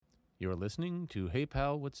You're listening to Hey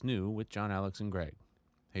Pal, What's New with John, Alex, and Greg.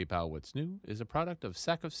 Hey Pal, What's New is a product of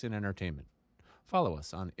Sack of Sin Entertainment. Follow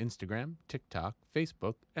us on Instagram, TikTok,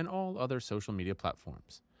 Facebook, and all other social media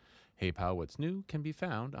platforms. Hey Pal, What's New can be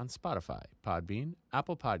found on Spotify, Podbean,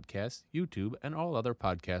 Apple Podcasts, YouTube, and all other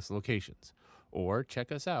podcast locations. Or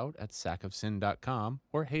check us out at sackofsin.com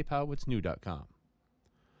or heypalwhatsnew.com.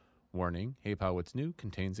 Warning, Hey Pal, What's New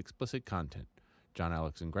contains explicit content. John,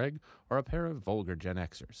 Alex, and Greg are a pair of vulgar Gen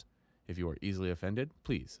Xers. If you are easily offended,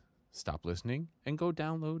 please stop listening and go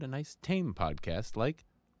download a nice tame podcast like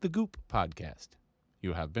the Goop Podcast.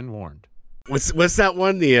 You have been warned. What's that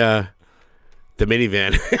one? The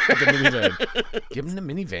minivan. The minivan. Give him the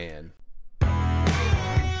minivan.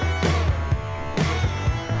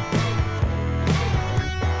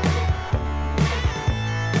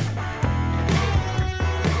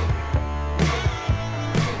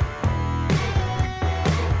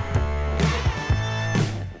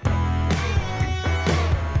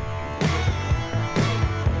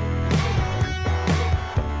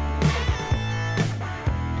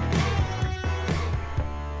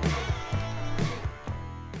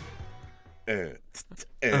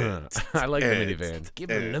 I like the minivan.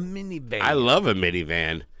 Give him the minivan. I love a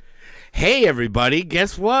minivan. Hey, everybody,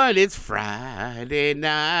 guess what? It's Friday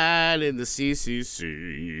night in the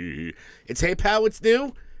CCC. It's Hey Pal, What's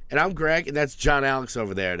New? And I'm Greg, and that's John Alex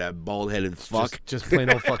over there, that bald-headed fuck. Just plain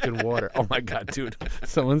old fucking water. Oh, my God, dude.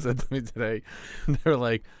 Someone said to me today, they're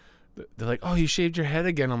like, oh, you shaved your head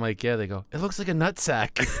again? I'm like, yeah. They go, it looks like a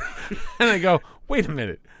nutsack. And I go, wait a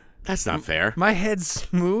minute. That's not fair. My head's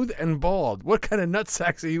smooth and bald. What kind of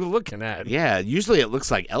nutsacks are you looking at? Yeah, usually it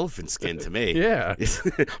looks like elephant skin to me. Yeah.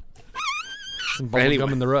 Some bubble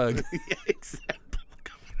gum in the rug. Yeah, exactly.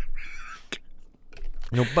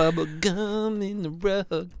 No bubble gum in the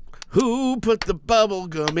rug. Who put the bubble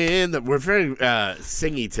gum in the... We're very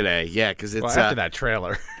singy today. Yeah, because it's... Well, after that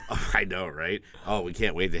trailer. Oh, I know, right? Oh, we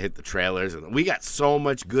can't wait to hit the trailers. We got so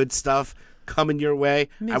much good stuff coming your way.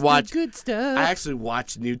 Good stuff. I actually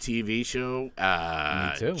watched a new TV show.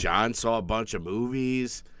 Me too. John saw a bunch of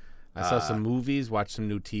movies. I saw some movies, watched some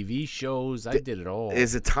new TV shows. I did it all.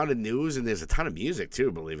 There's a ton of news and there's a ton of music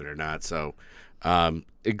too, believe it or not. So,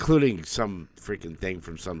 including some freaking thing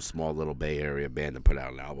from some small little Bay Area band that put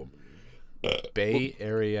out an album. Bay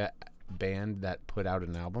Area band that put out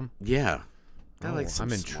an album? Yeah. I'm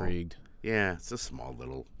intrigued. Yeah, it's a small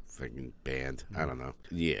little freaking band. I don't know.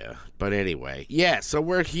 Yeah. But anyway. Yeah, so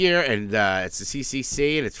we're here and it's the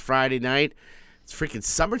CCC and it's Friday night. It's freaking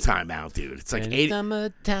summertime out, dude. It's like 80.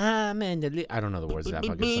 Summertime and I don't know the words of that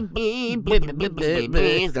fucking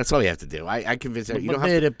song. That's all you have to do. I convinced her. You don't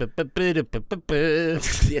have to.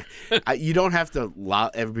 Yeah, you don't have to.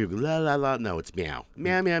 Everybody go, la la la. No, it's meow,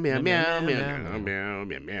 meow, meow, meow, meow, meow, meow,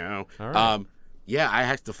 meow, meow. All right. Yeah, I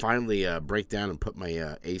have to finally break down and put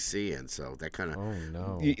my AC in. So that kind of. Oh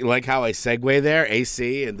no. You like how I segue there,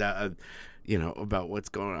 AC and. About what's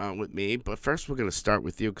going on with me. But first, we're going to start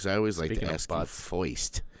with you because I always like to ask you,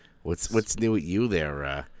 Foist. What's new with you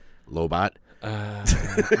there, Lobot?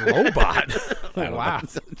 Lobot? Wow.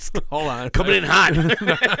 Hold on. Coming in hot.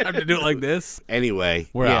 I have to do it like this? Anyway.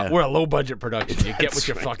 We're a low-budget production. You get what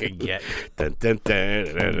you fucking get.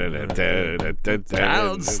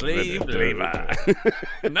 Child slave labor.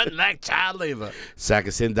 Nothing like child labor.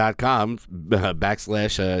 Sackofsin.com /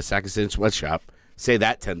 Sackofsin sweatshop. Say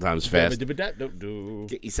that 10 times fast.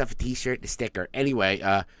 Get yourself a t-shirt and a sticker. Anyway,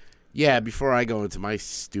 before I go into my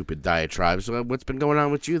stupid diatribes, what's been going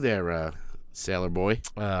on with you there, sailor boy?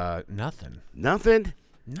 Nothing. Nothing?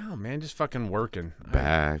 No, man, just fucking working.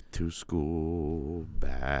 Back to school.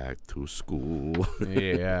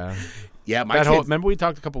 Yeah. Yeah, remember we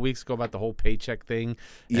talked a couple weeks ago about the whole paycheck thing?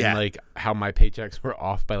 And, like, how my paychecks were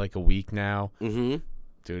off by, like, a week now? Mm-hmm.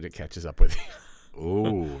 Dude, it catches up with you.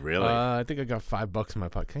 Oh, really? I think I got $5 in my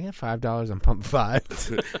pocket. Can I get $5 on pump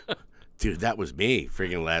 5? Dude, that was me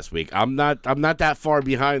freaking last week. I'm not that far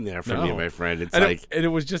behind there from you, my friend. It's and it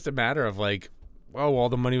was just a matter of like, all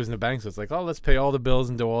the money was in the bank, so it's like, let's pay all the bills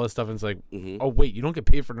and do all this stuff. And it's like, oh wait, you don't get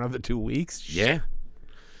paid for another 2 weeks? Yeah.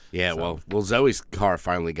 Yeah, so. well, Zoe's car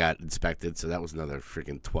finally got inspected, so that was another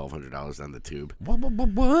freaking $1,200 on the tube.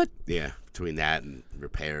 What? Yeah, between that and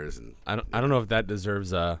repairs and I don't know if that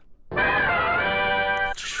deserves a.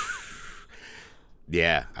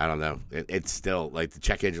 Yeah, I don't know. It's still, like, the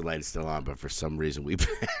check engine light is still on, but for some reason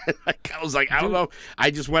I was like, I don't know.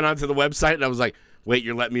 I just went onto the website and I was like, wait,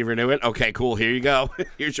 you're letting me renew it? Okay, cool. Here you go.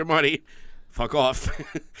 Here's your money. Fuck off.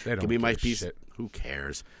 Give me my piece. Shit. Who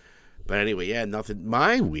cares? But anyway, yeah, nothing.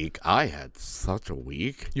 My week, I had such a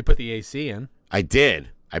week. You put the AC in. I did.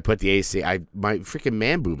 I put the AC. My freaking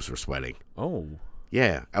man boobs were sweating. Oh.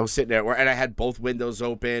 Yeah, I was sitting there, and I had both windows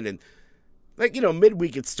open, and like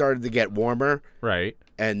midweek it started to get warmer. Right.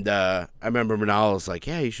 And I remember Manala was like,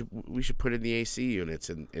 "Yeah, we should put in the AC units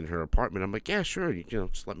in her apartment." I'm like, "Yeah, sure.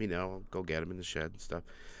 Just let me know. I'll go get them in the shed and stuff."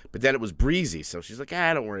 But then it was breezy, so she's like,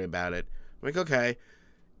 "Don't worry about it." I'm like, "Okay."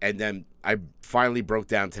 And then I finally broke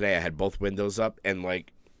down today. I had both windows up, and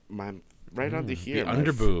like right under here, the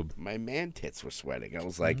underboob, my man tits were sweating. I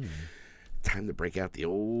was like, "Time to break out the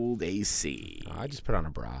old AC." I just put on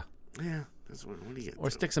a bra. Yeah, that's what do you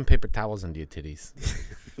Or stick some paper towels under your titties.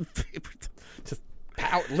 Just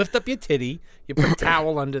lift up your titty. You put a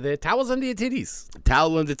towel under there. Towels under your titties.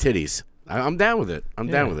 Towel under titties. I'm down with it. I'm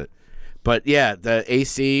down with it. But yeah, the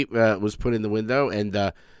AC was put in the window, and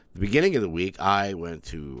the beginning of the week, I went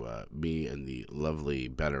to me and the lovely,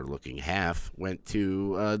 better-looking half went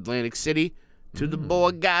to Atlantic City to the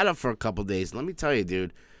Borgata for a couple days. Let me tell you,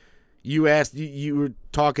 dude. You asked. You were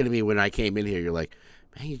talking to me when I came in here. You're like,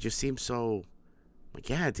 man, you just seem so. Like,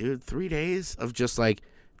 yeah, dude. 3 days of just like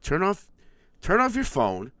turn off your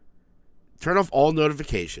phone, turn off all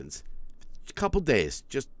notifications. A couple days,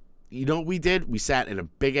 just what we did? We sat in a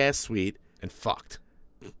big ass suite and fucked.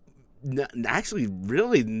 Actually,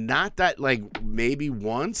 really not that. Like maybe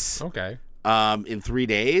once. Okay. In 3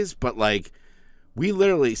 days, but like we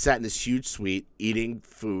literally sat in this huge suite eating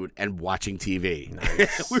food and watching TV.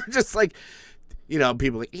 Nice. We were just like,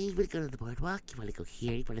 people like, hey, you want to go to the boardwalk? You want to go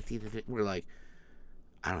here? You want to see the? We're like,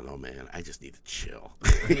 I don't know, man. I just need to chill.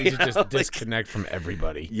 You need to just disconnect from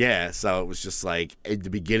everybody. Yeah, so it was just like at the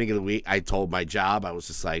beginning of the week, I told my job, I was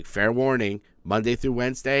just like, fair warning, Monday through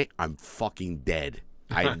Wednesday, I'm fucking dead.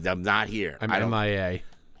 I'm not here. I'm MIA.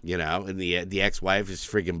 And the ex-wife is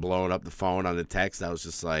freaking blowing up the phone on the text. I was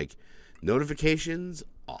just like, notifications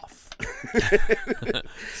off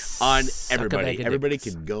on everybody. Everybody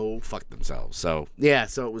can go fuck themselves. So yeah,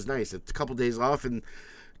 so it was nice. It's a couple days off and.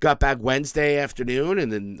 Got back Wednesday afternoon,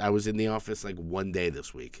 and then I was in the office like one day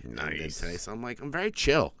this week. Nice. Today, so I'm like, I'm very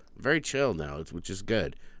chill now, which is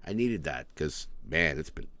good. I needed that because, man, it's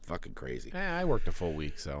been fucking crazy. I worked a full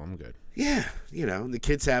week, so I'm good. Yeah,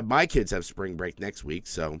 my kids have spring break next week,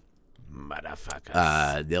 so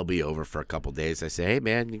motherfuckers. They'll be over for a couple days. I say, hey,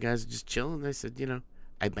 man, you guys are just chilling. I said,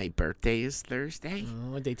 my birthday is Thursday.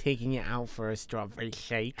 Oh, are they taking you out for a strawberry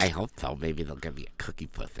shake? I hope so. Maybe they'll give me a cookie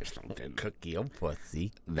puss or something. Cookie or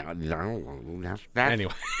pussy? No.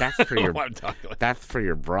 Anyway, that's for your. I'm talking about. That's for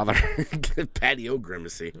your brother. Patio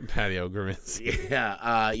grimacy. Patio grimacy.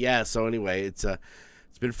 Yeah. So anyway, it's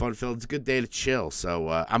been fun, Phil. It's a good day to chill. So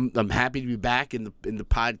I'm happy to be back in the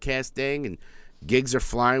podcasting, and gigs are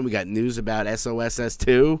flying. We got news about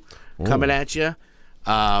SOSS2 coming at you.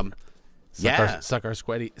 Suck our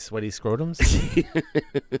sweaty scrotums.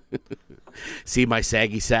 See my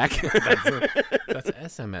saggy sack. That's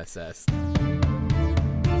SMSS.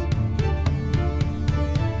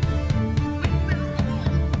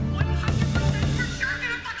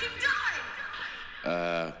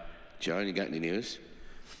 John, you got any news?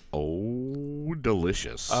 Oh,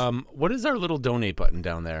 delicious. What is our little donate button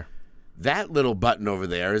down there? That little button over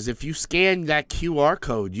there is if you scan that QR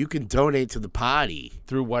code, you can donate to the potty.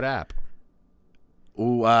 Through what app?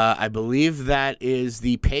 Ooh, I believe that is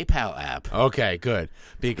the PaPal app. Okay, good.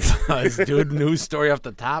 Because, dude, news story off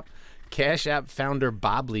the top. Cash App founder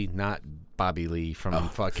Bob Lee, not Bobby Lee from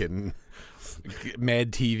fucking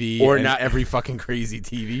Mad TV or and not every fucking crazy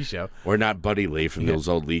TV show. Or not Buddy Lee from those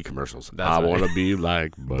old Lee commercials. That's I want to be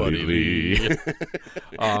like Buddy Lee.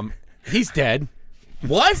 He's dead.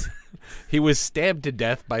 What? He was stabbed to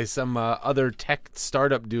death by some other tech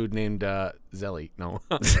startup dude named Zelly. No.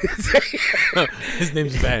 His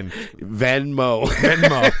name's Ben.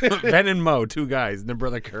 Venmo. Ben and Mo, two guys, and their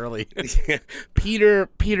brother Curly. Peter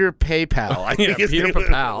PaPal. I think Peter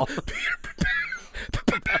PaPal.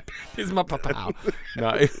 He's my PaPal. No,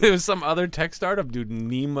 it was some other tech startup dude,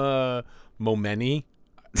 Nima Momeni.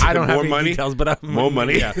 I don't have any money? details, but I'm more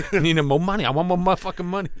money. Yeah, I need more money. I want more fucking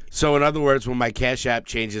money. So, in other words, when my Cash App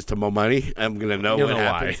changes to more money, I'm gonna know what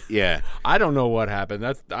happened. Why. Yeah, I don't know what happened.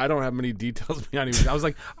 I don't have many details behind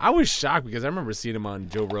him. I was shocked because I remember seeing him on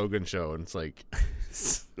Joe Rogan's show, and it's like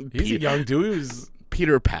he's a young dude. He was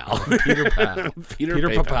Peter Pal. Peter Pal. Peter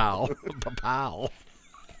PaPal. PaPal.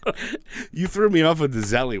 You threw me off with the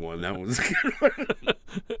Zelly one. That was good.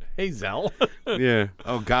 Hey, Zell. Yeah.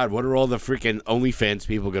 Oh, God. What are all the freaking OnlyFans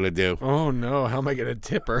people going to do? Oh, no. How am I going to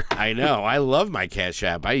tip her? I know. I love my Cash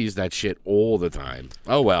App. I use that shit all the time.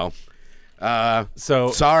 Oh, well. So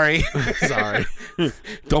sorry. Sorry.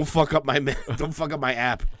 Don't fuck up my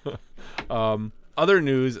app. Other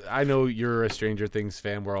news, I know you're a Stranger Things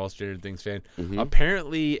fan. We're all Stranger Things fan. Mm-hmm.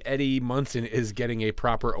 Apparently, Eddie Munson is getting a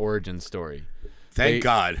proper origin story. Thank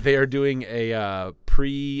God. They are doing a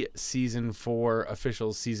pre-season 4,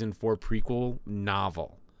 official season 4 prequel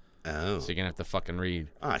novel. Oh. So you're going to have to fucking read.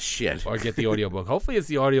 Oh, shit. Or get the audiobook. Hopefully it's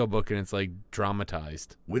the audiobook and it's, like,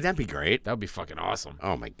 dramatized. Wouldn't that be great? That would be fucking awesome.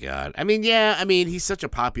 Oh, my God. I mean, yeah. I mean, he's such a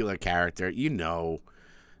popular character. You know,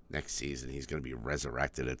 next season he's going to be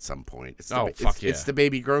resurrected at some point. It's It's the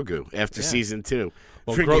baby Grogu after season 2.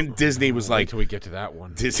 Well, freaking Disney was like... Wait till we get to that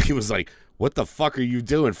one. Disney was like, what the fuck are you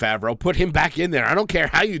doing, Favreau? Put him back in there. I don't care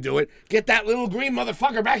how you do it. Get that little green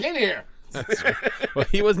motherfucker back in here. That's right. Well,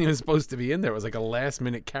 he wasn't even supposed to be in there. It was like a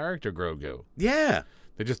last-minute character Grogu. Yeah.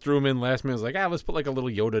 They just threw him in last minute. It was like, let's put like a little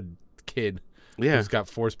Yoda kid who's got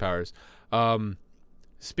force powers.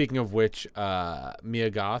 Speaking of which, Mia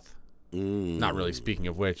Goth, not really speaking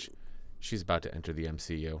of which, she's about to enter the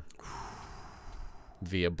MCU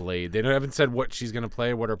via Blade. They haven't said what she's going to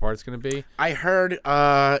play, what her part's going to be. I heard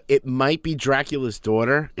it might be Dracula's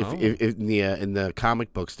daughter. If in the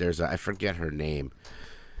comic books, there's I forget her name.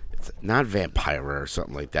 It's not Vampira or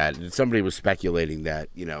something like that. And somebody was speculating that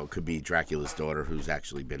it could be Dracula's daughter, who's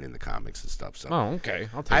actually been in the comics and stuff. So okay,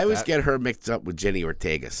 I'll take I always that. get her mixed up with Jenny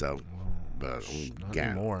Ortega. So, but not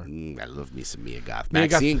anymore. I love me some Mia Goth. Mia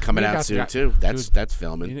Maxine Goth, coming Mia out Goth soon too. That's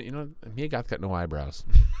filming. You know, Mia Goth got no eyebrows.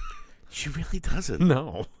 She really doesn't.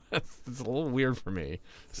 No. It's a little weird for me.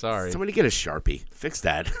 Sorry. Somebody get a Sharpie. Fix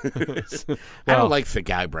that. I don't like thick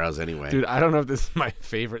eyebrows anyway. Dude, I don't know if this is my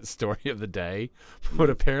favorite story of the day, but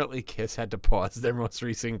apparently Kiss had to pause their most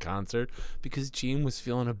recent concert because Gene was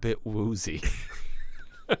feeling a bit woozy.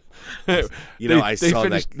 I saw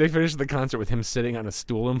that. They finished the concert with him sitting on a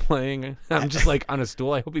stool and playing. I'm just like, on a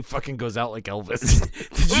stool? I hope he fucking goes out like Elvis.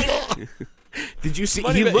 Did you see?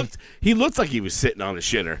 Funny He looked like he was sitting on a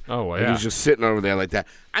shitter. Oh, well, He was just sitting over there like that.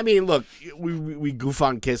 I mean, look, we goof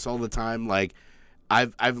on Kiss all the time. Like,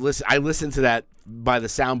 I listened to that by the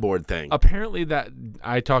soundboard thing. Apparently, that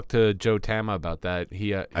I talked to Joe Tama about that.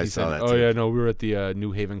 He I said, saw that. "Oh too. yeah, no, we were at the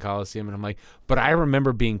New Haven Coliseum," and I'm like, "But I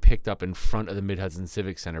remember being picked up in front of the Mid-Hudson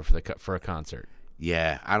Civic Center for a concert."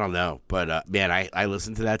 Yeah, I don't know, but man, I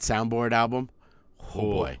listened to that soundboard album. Oh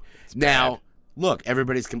boy! It's Now, bad. look,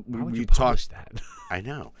 everybody's Why would we you talk. publish that? I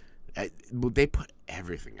know. They put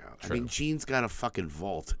everything out. True. I mean, Gene's got a fucking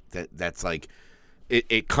vault that's like,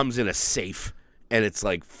 it comes in a safe, and it's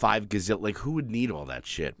like 5 gazillion. Like, who would need all that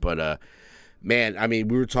shit? But man, I mean,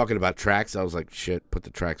 we were talking about tracks. I was like, shit, put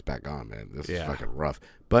the tracks back on, man. This is fucking rough.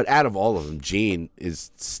 But out of all of them, Gene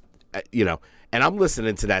is, and I'm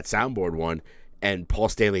listening to that soundboard one, and Paul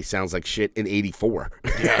Stanley sounds like shit in '84.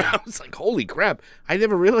 Yeah. I was like, holy crap! I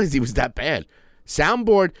never realized he was that bad.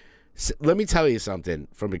 Soundboard. Let me tell you something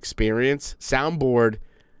from experience. Soundboard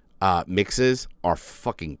mixes are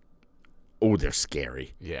fucking. Oh, they're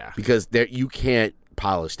scary. Yeah. Because you can't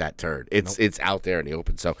polish that turd. It's out there in the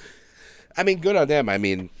open. So, I mean, good on them. I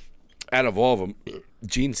mean, out of all of them,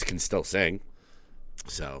 Gene can still sing.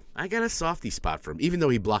 So I got a softy spot for him, even though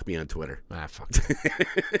he blocked me on Twitter. Fuck.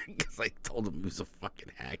 Because I told him he was a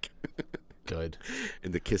fucking hack. Good.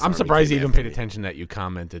 And the Kiss. I'm Army surprised came you even after paid me. attention that you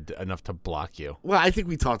commented enough to block you. Well, I think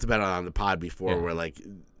we talked about it on the pod before, Yeah. where like,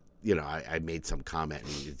 I made some comment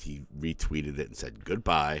and he retweeted it and said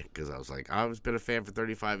goodbye because I was like, I've been a fan for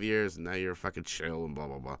 35 years and now you're a fucking shill and blah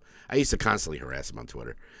blah blah. I used to constantly harass him on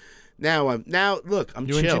Twitter. Now look, I'm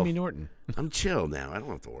You chill. and Jimmy Norton. I'm chill now. I don't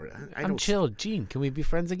have to worry. I'm chill. Gene, can we be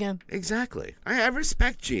friends again? Exactly. I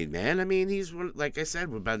respect Gene, man. I mean, he's one, like I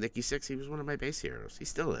said about Nikki Sixx. He was one of my bass heroes. He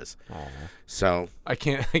still is. Aww. So I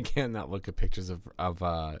can't not look at pictures of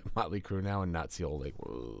Motley Crue now and not see old like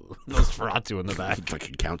Nosferatu in the back.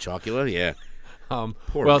 fucking Count Chocula, yeah.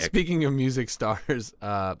 Poor Well, Mick. speaking of music stars,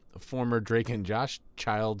 former Drake and Josh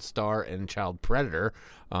child star and child predator,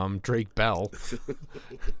 Drake Bell.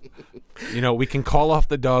 We can call off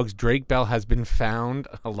the dogs. Drake Bell has been found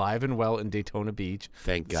alive and well in Daytona Beach.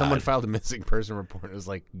 Thank God. Someone filed a missing person report. It was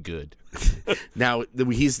like, good. Now,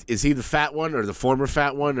 is he the fat one or the former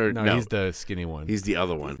fat one or No, he's the skinny one. He's the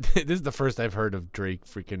other one. This is the first I've heard of Drake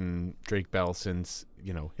Bell since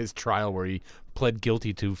his trial where he pled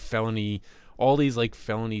guilty to all these like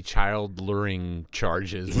felony child luring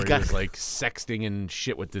charges where he was like sexting and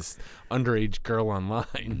shit with this underage girl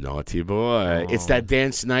online. Naughty boy. It's that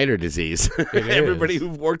Dan Snyder disease. Everybody who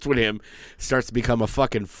worked with him starts to become a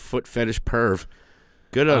fucking foot fetish perv.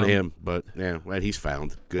 Good on him, but yeah, well, he's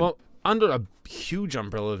found. Good. Well, under a huge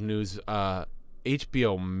umbrella of news,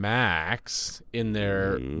 HBO Max, in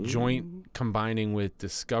their joint combining with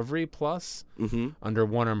Discovery Plus, under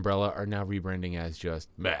one umbrella, are now rebranding as just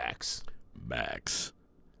Max. Max.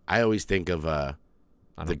 I always think of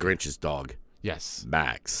the Grinch's dog. Yes.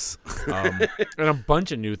 Max. And a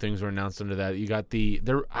bunch of new things were announced under that. You got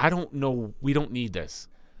I don't know. We don't need this.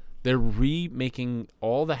 They're remaking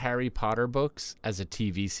all the Harry Potter books as a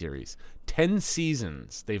TV series. 10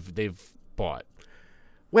 seasons they've bought.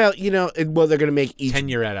 Well, they're going to make each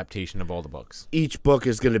 10-year adaptation of all the books. Each book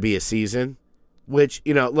is going to be a season, which,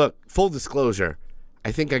 look, full disclosure,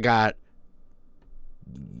 I think I got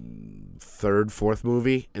third, fourth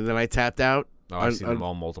movie, and then I tapped out. Oh, I've seen them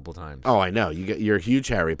all multiple times. Oh, I know. You're a huge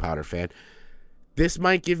Harry Potter fan. This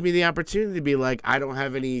might give me the opportunity to be like, I don't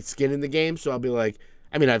have any skin in the game, so I'll be like,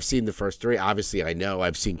 I've seen the first three. Obviously, I know.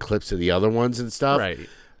 I've seen clips of the other ones and stuff. Right.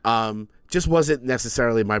 Just wasn't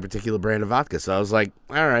necessarily my particular brand of vodka. So I was like,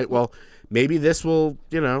 all right, well, maybe this will,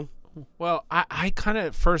 Well, I kind of,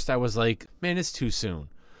 at first I was like, man, it's too soon.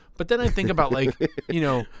 But then I think about, like,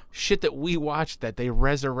 shit that we watched that they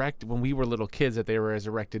resurrect when we were little kids, that they were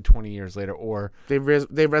resurrected 20 years later, or... They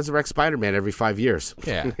resurrect Spider-Man every 5 years.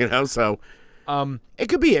 Yeah. So... it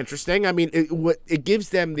could be interesting. It gives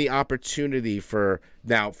them the opportunity for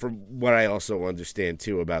now. From what I also understand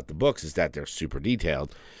too about the books is that they're super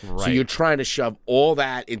detailed. Right. So you're trying to shove all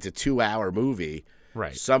that into 2-hour movie.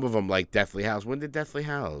 Right. Some of them like Deathly Hallows. When did Deathly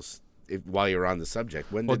Hallows? While you're on the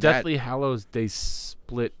subject, when did Deathly Hallows they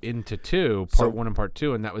split into two, part 1 and part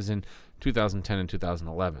 2, and that was in 2010 and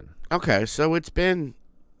 2011. Okay, so it's been.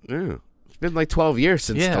 It's been like 12 years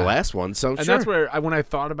since the last one, so and sure. that's where when I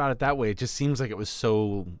thought about it that way, it just seems like it was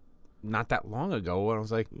so not that long ago. And I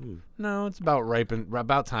was like, no, it's about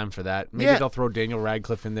about time for that. Maybe they'll throw Daniel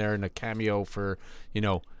Radcliffe in there in a cameo for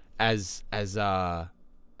as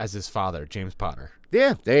his father, James Potter.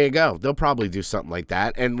 Yeah, there you go. They'll probably do something like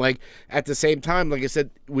that, and like at the same time, like I said,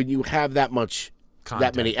 when you have that much,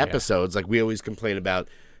 that many episodes, like we always complain about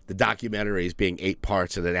the documentaries being 8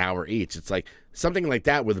 parts and an hour each. It's like something like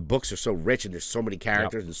that where the books are so rich and there's so many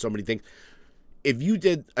characters and so many things. If you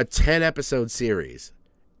did a 10-episode series,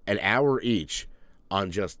 an hour each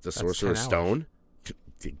on just the Sorcerer's Stone,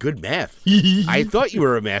 good math. I thought you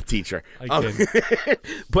were a math teacher. I did.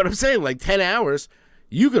 But I'm saying like 10 hours,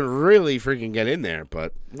 you can really freaking get in there,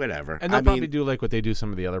 but whatever. And they'll probably do like what they do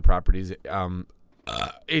some of the other properties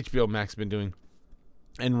HBO Max has been doing.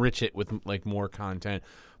 Enrich it with like more content,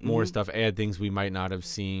 more stuff, add things we might not have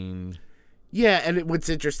seen. Yeah, and what's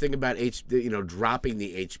interesting about dropping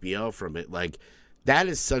the HBO from it, like that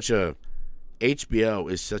is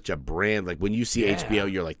HBO is such a brand. Like when you see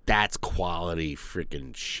HBO, you're like, that's quality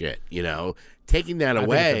freaking shit. Taking that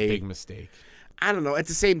away, I think it's a big mistake. I don't know. At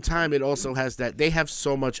the same time, it also has that they have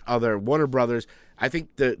so much other Warner Brothers. I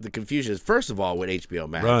think the confusion is first of all with HBO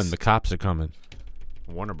Max. Run, the cops are coming.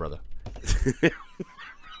 Warner Brother.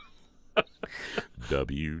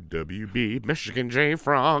 WWB Michigan J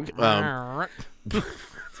Frog.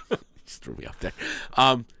 Just threw me off there.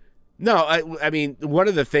 No, I mean, one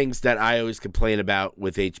of the things that I always complain about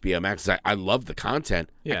with HBO Max is I love the content.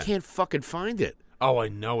 Yeah. I can't fucking find it. Oh, I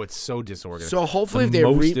know. It's so disorganized. So hopefully the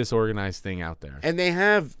most disorganized thing out there. And they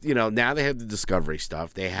have, now they have the Discovery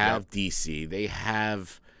stuff. They have DC. They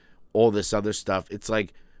have all this other stuff. It's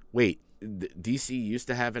like, wait, DC used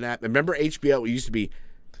to have an app. Remember HBO? It used to be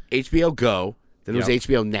HBO Go. Then it was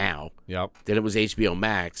HBO Now. Yep. Then it was HBO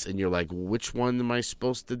Max. And you're like, which one am I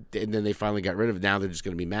supposed to? And then they finally got rid of it. Now they're just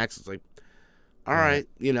going to be Max. It's like, all right,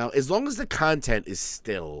 as long as the content is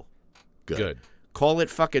still good. Call it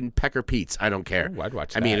fucking Pecker Pete's. I don't care. Ooh, I'd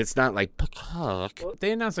watch that. I mean, it's not like... Well,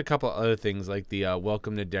 they announced a couple other things like the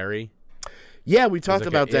Welcome to Derry. Yeah, we talked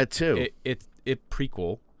about that too. It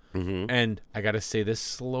prequel. Mm-hmm. And I got to say this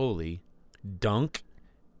slowly. Dunk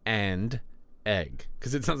and egg.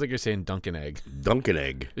 Because it sounds like you're saying dunk and egg. Dunk and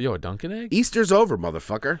egg. Yo, a dunk and egg? Easter's over,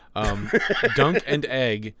 motherfucker. Dunk and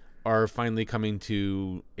egg are finally coming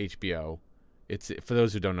to HBO. It's, for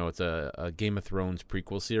those who don't know, it's a Game of Thrones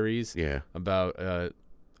prequel series. Yeah. About a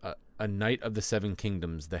Knight of the Seven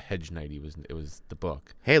Kingdoms, the Hedge Knight. It was the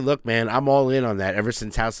book. Hey, look, man, I'm all in on that. Ever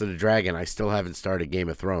since House of the Dragon, I still haven't started Game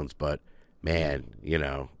of Thrones, but man,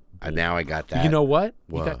 now I got that. You know what?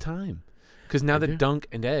 You got time. Because now that Dunk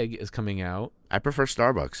and Egg is coming out. I prefer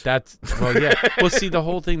Starbucks. Well, see, the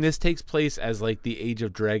whole thing, this takes place as like the Age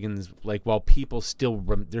of Dragons, like while people still,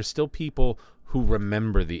 there's still people who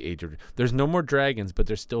remember the Age of, there's no more dragons, but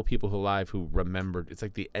there's still people who alive who remembered. It's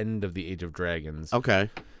like the end of the Age of Dragons. Okay.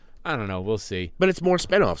 I don't know. We'll see. But it's more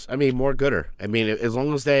spinoffs. I mean, more gooder. I mean, as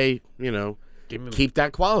long as they, keep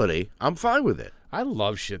that quality, I'm fine with it. I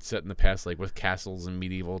love shit set in the past, like with castles and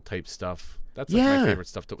medieval type stuff. That's like my favorite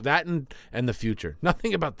stuff. That and the future.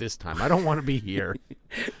 Nothing about this time. I don't want to be here.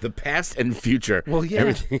 The past and future. Well,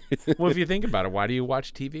 yeah. Well, if you think about it, why do you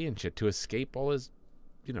watch TV and shit? To escape all his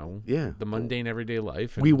the mundane everyday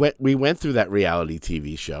life. And We went through that reality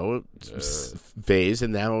TV show phase,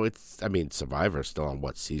 and now Survivor's still on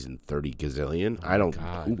season 30 gazillion. I don't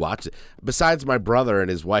who watches it besides my brother and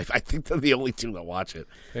his wife. I think they're the only two that watch it.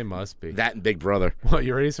 They must be that and Big Brother. Well,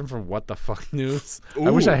 you ready from what the fuck news? Ooh. I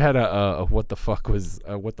wish I had a what the fuck was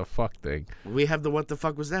what the fuck thing. We have the what the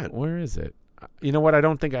fuck was that? Where is it? You know what? I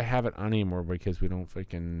don't think I have it on anymore because we don't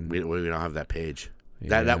freaking. We don't have that page.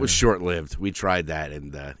 Yeah. That was short lived. We tried that,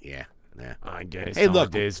 and yeah. I guess. Hey,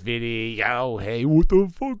 look, this video. Hey, what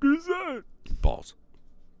the fuck is that? Balls.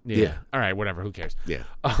 Yeah. All right. Whatever. Who cares? Yeah.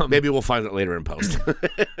 Maybe we'll find it later in post.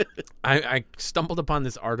 I stumbled upon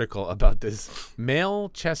this article about this male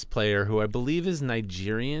chess player who I believe is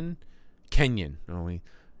Nigerian, Kenyan.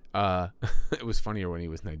 It was funnier when he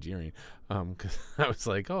was Nigerian. Because I was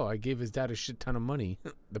like, I gave his dad a shit ton of money.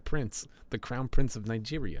 The crown prince of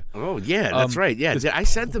Nigeria. Oh, yeah, that's right. Yeah, I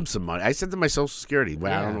sent him some money. I sent him my Social Security.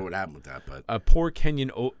 Well, I don't know what happened with that, but a poor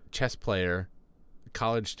Kenyan chess player,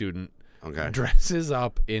 college student, dresses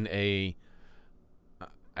up in a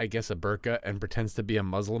burqa and pretends to be a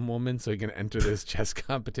Muslim woman so he can enter this chess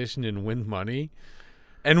competition and win money,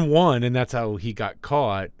 and won, and that's how he got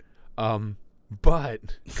caught.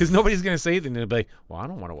 But because nobody's going to say anything, they'll be like, well, I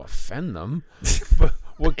don't want to offend them. But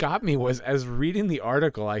what got me was, as reading the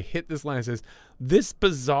article, I hit this line. It says,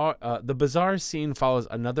 the bizarre scene follows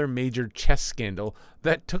another major chess scandal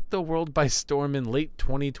that took the world by storm in late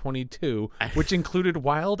 2022, which included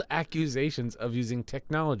wild accusations of using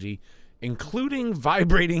technology, including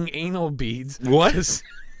vibrating anal beads. What? To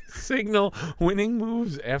signal winning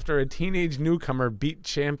moves after a teenage newcomer beat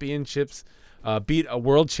a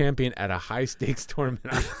world champion at a high stakes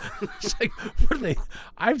tournament. It's like, what are they?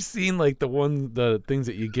 I've seen like the things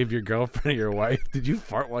that you give your girlfriend or your wife. Did you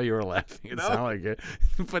fart while you were laughing? It sounded like it.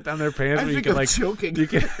 You put down their pants. I think I'm choking. You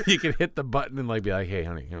can hit the button and like be like, hey,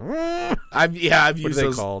 honey. I've used what are they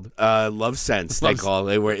those called? Love Sense. They call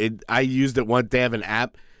it. I used it one. They have an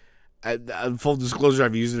app. Full disclosure,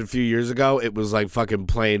 I've used it a few years ago. It was like fucking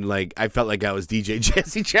playing. Like I felt like I was DJ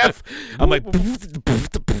Jazzy Jeff. I'm like.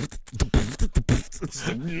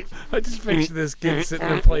 I just picture this kid sitting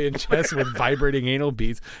there playing chess with vibrating anal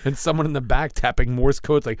beads and someone in the back tapping Morse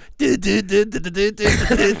code like what?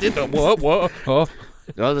 Oh,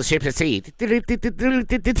 the ship at sea. The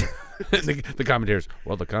commentators,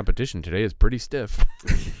 well, the competition today is pretty stiff.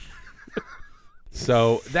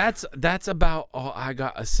 So that's about all I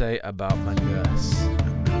got to say about my nuts.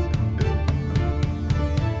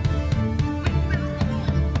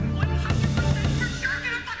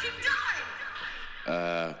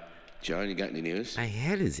 John, you got any news? My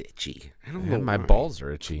head is itchy. I don't know. My balls are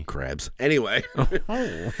itchy. Crabs. Anyway.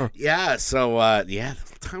 Yeah, so, a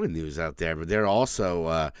ton of news out there. But they're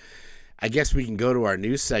also, I guess we can go to our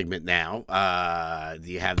news segment now.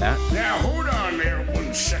 Do you have that? Now, hold on there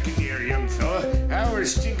 1 second here, young fella. I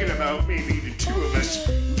was thinking about maybe the two of us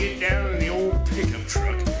get down in the old pickup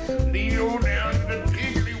truck, lead on down to the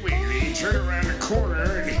Piggly Wiggly, turn around the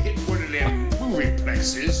corner and hit one of them movie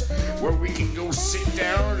plexes where we can go sit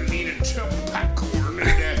down and eat a tub of popcorn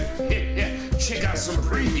and check out some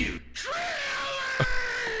previews.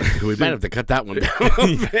 We might have to cut that one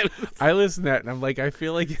down. I listen to that and I'm like, I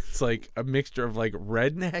feel like it's like a mixture of like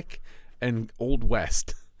redneck and Old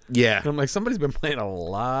West. Yeah. And I'm like, somebody's been playing a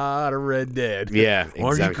lot of Red Dead. Yeah,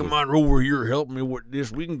 Why don't you come on over here, help me with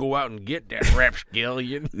this? We can go out and get that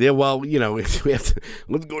rapscallion. Yeah, well, we have to.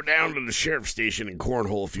 Let's go down to the sheriff's station and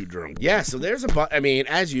cornhole a few drunk. Yeah, so there's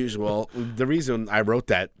as usual, the reason I wrote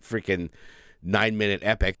that freaking 9-minute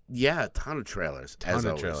epic. Yeah, a ton of trailers.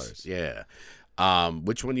 Trailers. Yeah.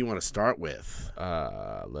 Which one do you want to start with?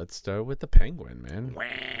 Let's start with the Penguin, man.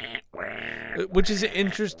 Which is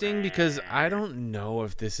interesting because I don't know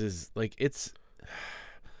if this is like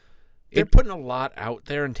they're putting a lot out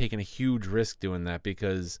there and taking a huge risk doing that,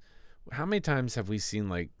 because how many times have we seen,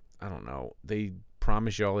 like, I don't know, they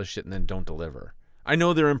promise you all this shit and then don't deliver? I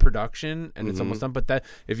know they're in production and it's almost done, but that,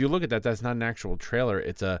 if you look at that, that's not an actual trailer.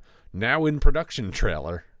 It's a now in production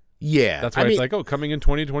trailer. Yeah. That's why it's like, coming in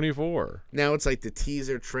 2024. Now it's like the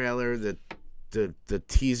teaser trailer, the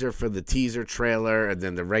teaser for the teaser trailer, and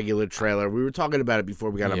then the regular trailer. We were talking about it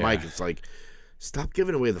before we got a mic. It's like, stop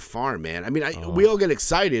giving away the farm, man. I mean, we all get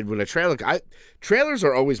excited when a trailer. Trailers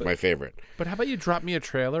are always my favorite. But how about you drop me a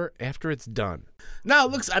trailer after it's done? No,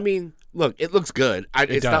 it looks good.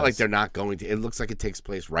 It's not like they're not going to. It looks like it takes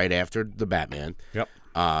place right after the Batman. Yep.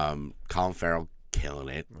 Colin Farrell killing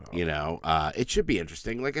it. It should be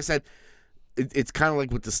interesting. Like I said, it's kind of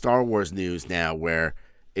like with the Star Wars news now, where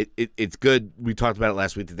it's good. We talked about it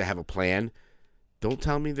last week that they have a plan. Don't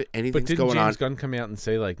tell me that anything's going on. But did James Gunn come out and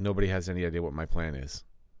say, like, nobody has any idea what my plan is?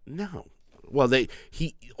 No. Well,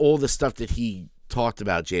 all the stuff that he talked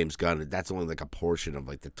about James Gunn, that's only like a portion of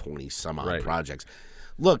like the 20 some odd projects.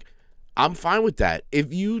 Look, I'm fine with that.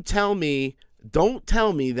 If you tell me, don't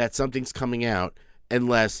tell me that something's coming out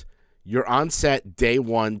unless you're on set day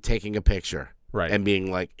one taking a picture and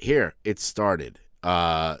being like, here, it started.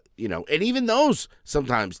 And even those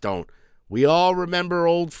sometimes don't. We all remember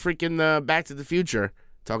old freaking Back to the Future,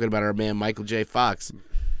 talking about our man Michael J. Fox.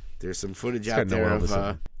 There's some footage out there of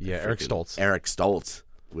Eric Stoltz. Eric Stoltz,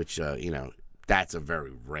 which that's a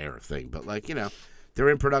very rare thing. But they're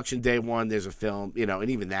in production day one. There's a film, and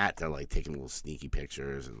even that they're like taking little sneaky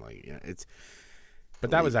pictures and it's.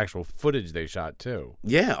 But that was actual footage they shot too.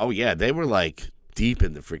 Yeah. Oh yeah. They were like deep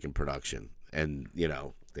in the freaking production, and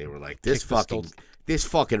they were like this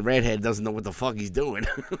fucking redhead doesn't know what the fuck he's doing.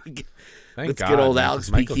 Let's get old Alex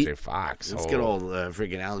P. Keaton. Let's get old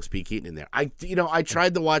freaking Alex P. Keaton in there. I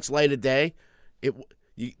tried to watch Light of Day. It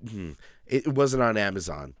wasn't on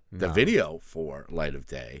Amazon. The video for Light of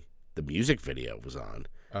Day, the music video was on.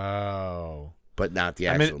 Oh. But not the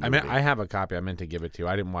actual movie. I have a copy. I meant to give it to you.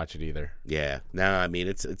 I didn't watch it either. Yeah. No, I mean,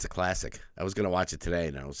 it's a classic. I was going to watch it today,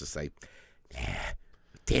 and I was just like,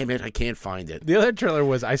 damn it, I can't find it. The other trailer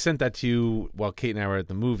was, I sent that to you while Kate and I were at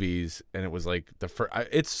the movies, and it was like the first.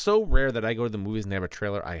 It's so rare that I go to the movies and they have a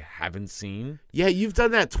trailer I haven't seen. Yeah, you've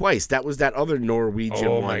done that twice. That was that other Norwegian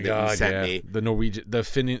one that you sent me. The Norwegian, the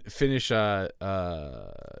Finnish John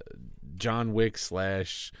Wick /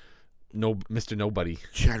 Mr. Nobody.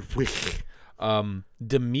 John Wick.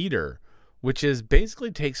 Demeter, which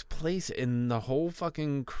basically takes place in the whole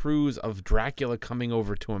fucking cruise of Dracula coming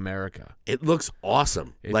over to America. It looks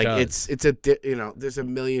awesome. Does. It's a there's a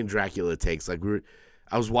million Dracula takes. I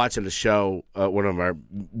was watching a show, one of our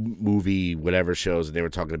movie whatever shows, and they were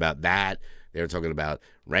talking about that. They were talking about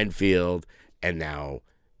Renfield, and now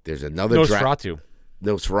there's another Nosferatu.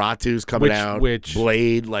 Nosferatu's coming out. Which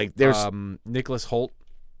Blade, there's Nicholas Hoult,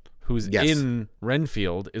 who's in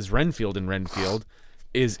Renfield, is Renfield in Renfield,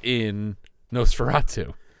 is in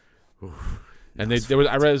Nosferatu. And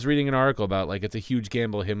I was reading an article about it's a huge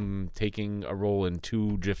gamble him taking a role in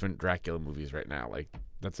 2 different Dracula movies right now.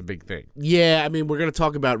 That's a big thing. Yeah, I mean, we're going to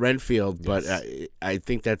talk about Renfield, but I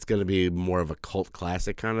think that's going to be more of a cult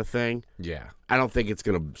classic kind of thing. Yeah. I don't think it's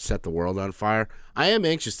going to set the world on fire. I am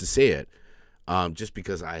anxious to see it. Just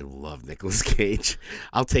because I love Nicolas Cage.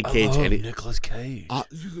 I'll take Cage. Nicolas Cage.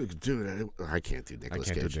 Dude, I can't do Nicolas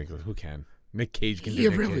Cage. I can't do Nicolas. Who can? Nick Cage can do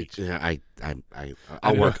Nick Cage. Yeah,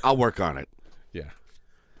 I'll work on it. Yeah.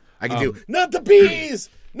 I can do not the bees,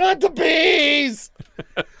 not the bees.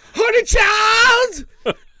 Honey child,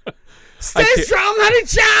 stay strong, honey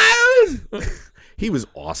child. He was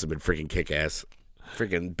awesome in freaking Kick-Ass,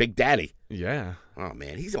 freaking Big Daddy. Yeah. Oh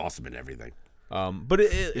man, he's awesome in everything. But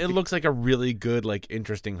it looks like a really good,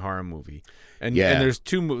 interesting horror movie. And there's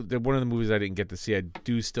 2 one of the movies I didn't get to see I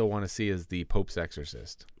do still want to see is The Pope's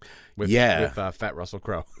Exorcist. With Fat Russell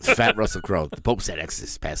Crowe. Fat Russell Crowe. The Pope said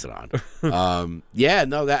Exorcist, pass it on. I'm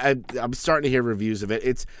starting to hear reviews of it.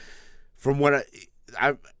 It's from what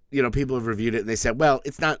I people have reviewed it and they said, well,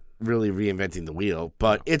 it's not really reinventing the wheel,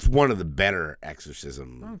 but it's one of the better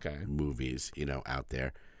exorcism movies, out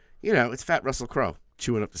there. It's Fat Russell Crowe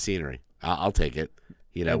chewing up the scenery. I'll take it,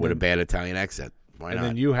 with a bad Italian accent. Why not? And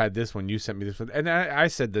then you had this one. You sent me this one. And I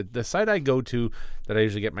said that the site I go to that I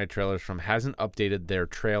usually get my trailers from hasn't updated their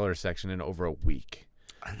trailer section in over a week.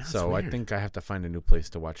 I know, so I think I have to find a new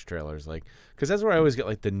place to watch trailers. Because that's where I always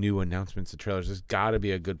get the new announcements of trailers. There's got to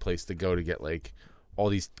be a good place to go to get all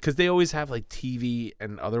these, because they always have TV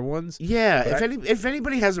and other ones. Yeah, if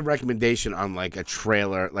anybody has a recommendation on a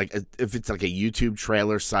trailer, if it's a YouTube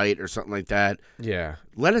trailer site or something like that,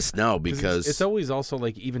 let us know, because it's always also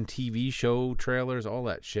even TV show trailers, all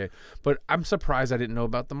that shit. But I'm surprised I didn't know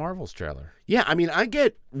about the Marvels trailer. Yeah, I mean, I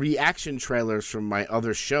get reaction trailers from my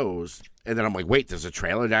other shows, and then I'm like, wait, there's a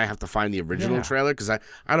trailer? Now I have to find the original trailer, because I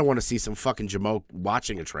don't want to see some fucking Jamoke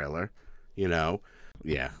watching a trailer,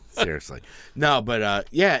 Yeah, seriously. No, but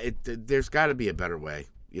there's got to be a better way,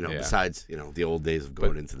 besides, the old days of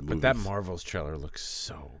going into the movies. But that Marvel's trailer looks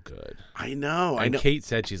so good. I know. And Kate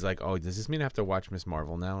said, she's like, oh, does this mean I have to watch Miss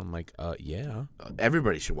Marvel now? I'm like, yeah.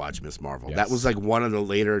 Everybody should watch Miss Marvel. Yes. That was one of the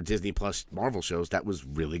later Disney Plus Marvel shows that was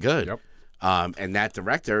really good. Yep. And that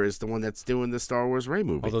director is the one that's doing the Star Wars Rey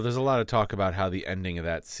movie. Although there's a lot of talk about how the ending of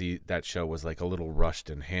that show was a little rushed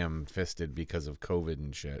and ham-fisted because of COVID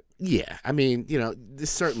and shit. Yeah, I mean, there's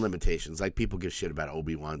certain limitations. People give shit about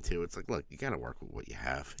Obi-Wan too. It's look, you got to work with what you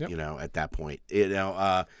have. Yep. At that point,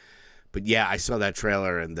 But yeah, I saw that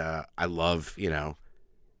trailer and I love.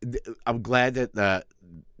 I'm glad that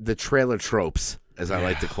the trailer tropes, as I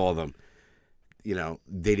like to call them,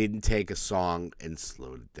 they didn't take a song and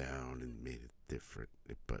slowed it down and made it different.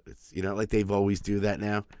 But it's, like they've always do that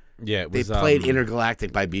now. Yeah, it was, they played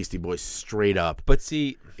Intergalactic by Beastie Boys straight up. But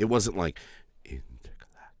see, it wasn't like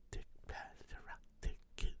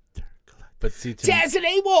But see, Jazz and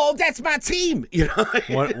AWOL, that's my team.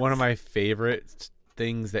 One of my favorite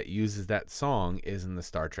things that uses that song is in the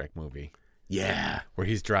Star Trek movie. Yeah, where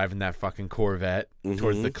he's driving that fucking Corvette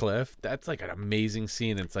towards the cliff. That's like an amazing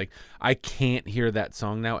scene. It's like I can't hear that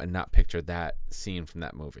song now and not picture that scene from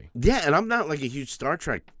that movie. Yeah, and I'm not like a huge Star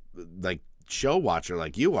Trek like show watcher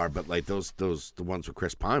like you are, but like the ones with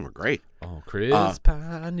Chris Pine were great. Oh, Chris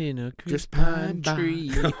Pine in a Chris Pine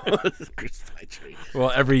tree. Chris Pine tree.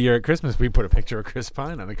 Well, every year at Christmas we put a picture of Chris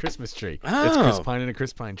Pine on a Christmas tree. Oh. It's Chris Pine in a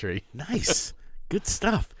Chris Pine tree. Nice, good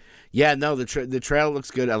stuff. Yeah, no, the trailer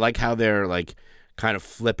looks good. I like how they're like kind of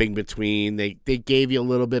flipping between. They gave you a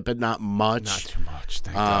little bit, but not much. Not too much.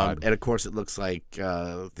 Thank God. And of course, it looks like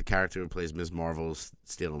the character who plays Ms. Marvel is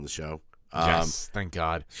stealing the show. Yes, thank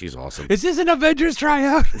God. She's awesome. Is this an Avengers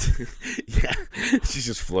tryout? Yeah, she's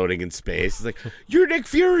just floating in space. It's like, you're Nick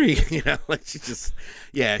Fury. Like she's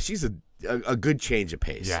a good change of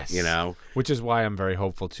pace. Yes. Which is why I'm very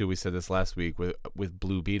hopeful too. We said this last week with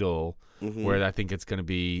Blue Beetle, where I think it's going to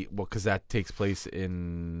be because that takes place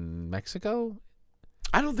in Mexico.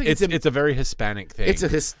 I don't think it's a very Hispanic thing. It's a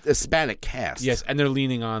Hispanic cast. Yes, and they're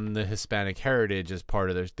leaning on the Hispanic heritage as part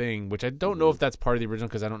of their thing, which I don't know if that's part of the original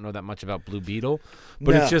because I don't know that much about Blue Beetle.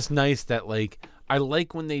 But It's just nice that I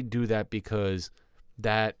like when they do that because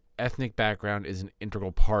that ethnic background is an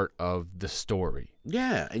integral part of the story.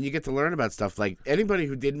 Yeah, and you get to learn about stuff. Like anybody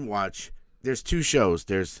who didn't watch, there's two shows.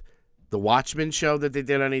 There's the Watchmen show that they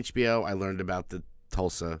did on HBO. I learned about the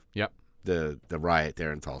Tulsa. Yep. The riot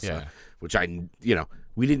there in Tulsa, Yeah. which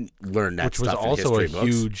we didn't learn that stuff in history Which was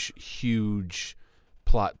also books. a huge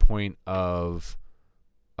plot point of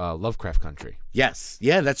Lovecraft Country. Yes,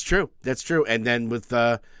 yeah, that's true. That's true. And then with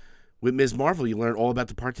Ms. Marvel, you learn all about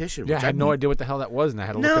the partition. Yeah, which I had no idea what the hell that was, and I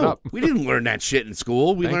had to look it up. We didn't learn that shit in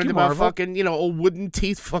school. We Thank learned you, about Marvel. fucking, old wooden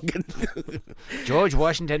teeth fucking. George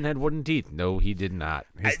Washington had wooden teeth. No, he did not.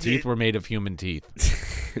 His teeth were made of human teeth.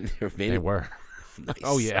 They were. Nice.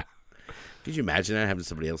 Oh, yeah. Could you imagine that, having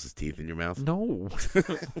somebody else's teeth in your mouth? No.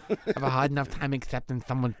 I have a hard enough time accepting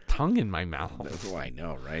someone's tongue in my mouth. Oh, I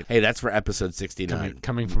know, right? Hey, that's for episode 69.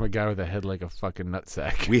 Coming from a guy with a head like a fucking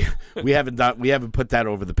nutsack. We haven't put that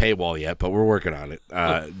over the paywall yet, but we're working on it.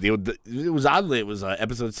 It was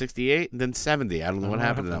episode 68 and then 70. I don't know what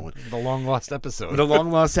happened to that one. The long lost episode. The long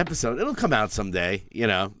lost episode. It'll come out someday.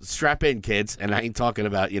 Strap in, kids, and I ain't talking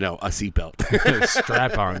about a seatbelt.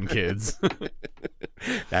 Strap on, kids.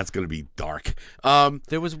 That's gonna be dark.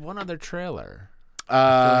 There was one other trailer. I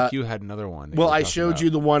feel like you had another one. Well, I showed you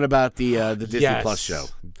the one about the Disney Plus show,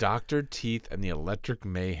 Dr. Teeth and the Electric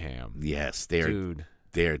Mayhem. Yes, Dude.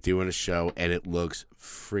 They're doing a show, and it looks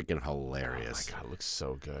freaking hilarious. Oh my God, it looks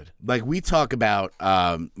so good. Like we talk about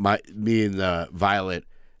me and Violet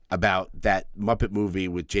about that Muppet movie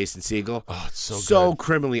with Jason Segel. Oh, it's so good.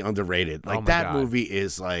 Criminally underrated. Like my that God. movie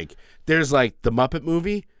is like there's like the Muppet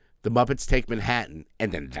movie, The Muppets Take Manhattan,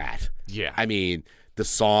 and then that. Yeah. I mean, the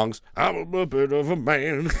songs, I'm a Muppet of a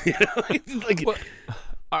man.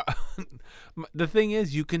 The thing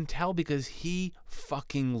is, you can tell because he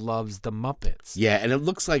fucking loves the Muppets. Yeah, and it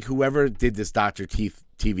looks like whoever did this Dr. Teeth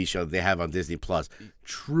TV show that they have on Disney Plus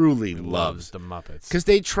truly loves the Muppets. Because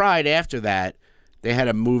they tried after that. They had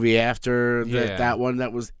a movie after Yeah. that one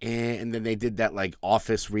that was and then they did that like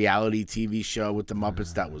Office reality TV show with the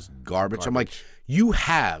Muppets that was garbage. I'm like, you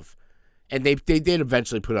have, and they did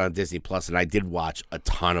eventually put it on Disney Plus, and I did watch a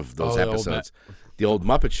ton of those episodes. The old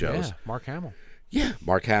Muppet shows. Yeah, Mark Hamill. Yeah,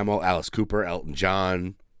 Mark Hamill, Alice Cooper, Elton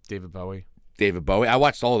John, David Bowie. I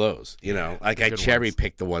watched all those. I cherry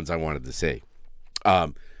picked the ones I wanted to see.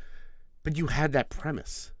 But you had that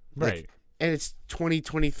premise, Right. And it's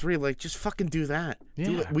 2023. Like, just fucking do that. Yeah.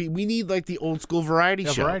 Do it. We need like the old school variety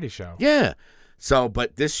show. Variety show. Yeah. So,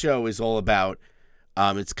 but this show is all about.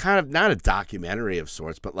 It's kind of not a documentary of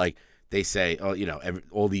sorts, but like they say,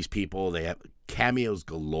 all these people, they have cameos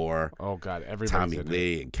galore. Oh God, everybody's Tommy in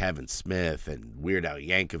Lee it. and Kevin Smith and Weird Al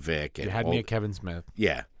Yankovic. And You had me at Kevin Smith.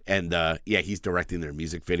 Yeah. And he's directing their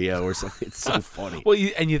music video or something. It's so funny. Well,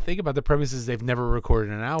 you think about the premises, they've never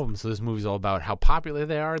recorded an album, so this movie's all about how popular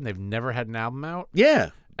they are, and they've never had an album out. Yeah.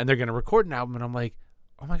 And they're going to record an album, and I'm like,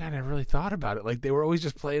 oh my God, I never really thought about it. Like, they were always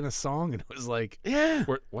just playing a song, and it was like, Yeah.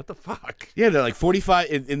 what the fuck? Yeah, they're like 45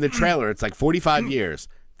 in the trailer. It's like 45 years.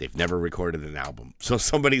 They've never recorded an album. So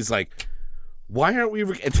somebody's like, why aren't we?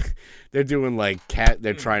 They're doing like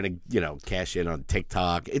they're trying to cash in on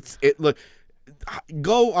TikTok. Look,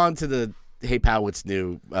 go onto the Hey Pal, What's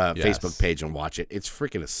New Yes. Facebook page and watch it. It's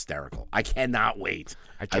freaking hysterical. I cannot wait.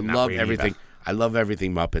 I cannot love wait everything. either. I love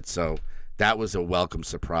everything Muppet. So that was a welcome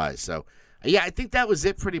surprise. So yeah, I think that was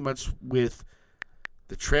it pretty much with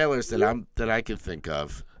the trailers that I can think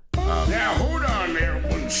of. Now, hold on there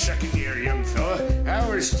 1 second here, young fella. I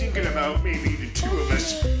was thinking about maybe the two of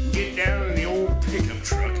us get down in the old pickup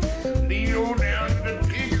truck, lead on down to the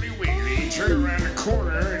Piggly Wiggly, turn around the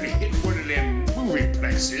corner and hit one of them movie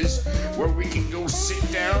plexes where we can go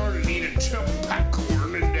sit down and eat a tub of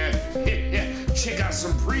popcorn and check out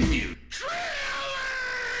some previews.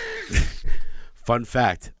 Fun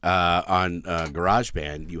fact, on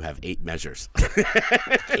GarageBand, you have 8 measures.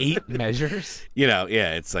 8 measures?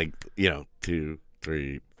 It's like, 2,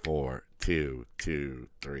 3, 4, 2, 2,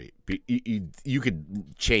 3. You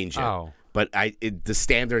could change it. Oh. But the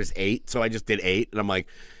standard is 8, so I just did 8, and I'm like,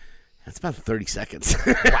 that's about 30 seconds.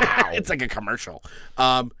 Wow. It's like a commercial.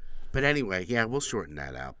 But anyway, yeah, we'll shorten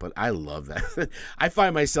that out. But I love that. I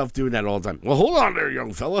find myself doing that all the time. Well, hold on there,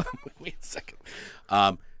 young fella. Wait a second.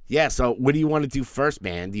 Yeah, so what do you want to do first,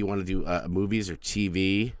 man? Do you want to do movies or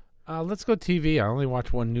TV? Let's go TV. I only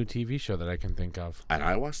watched one new TV show that I can think of. And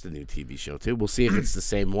I watched the new TV show, too. We'll see if it's the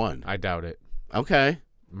same one. I doubt it. Okay.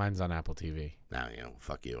 Mine's on Apple TV. No,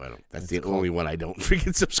 fuck you. I don't. That's the only one I don't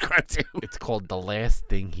freaking subscribe to. It's called The Last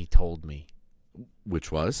Thing He Told Me.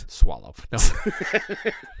 Which was? Swallow.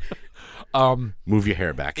 No. Move your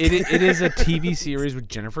hair back. It is a TV series with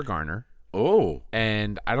Jennifer Garner. Oh.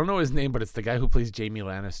 And I don't know his name, but it's the guy who plays Jaime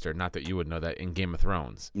Lannister. Not that you would know that in Game of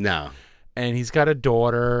Thrones. No. And he's got a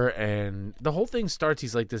daughter, and the whole thing starts,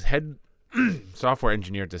 he's like this head software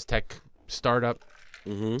engineer at this tech startup.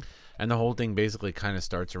 Mm-hmm. And the whole thing basically kind of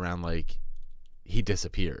starts around like he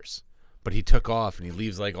disappears. But he took off, and he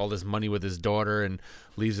leaves like all this money with his daughter, and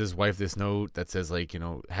leaves his wife this note that says like,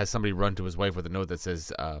 has somebody run to his wife with a note that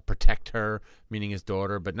says protect her, meaning his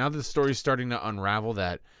daughter. But now the story's starting to unravel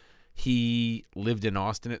that he lived in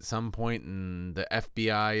Austin at some point, and the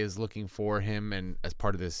FBI is looking for him, and as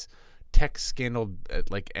part of this tech scandal at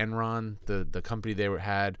like Enron, the company they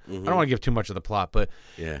had. Mm-hmm. I don't want to give too much of the plot, but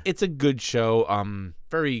yeah, it's a good show.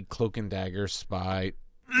 Very cloak and dagger spy.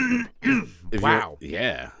 Wow.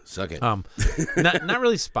 Yeah, suck it. Not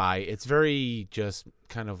really spy. It's very just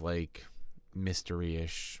kind of like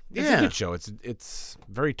mystery-ish. It's a good show. It's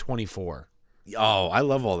very 24. Oh, I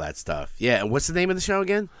love all that stuff. Yeah, and what's the name of the show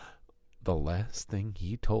again? The Last Thing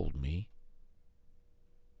He Told Me.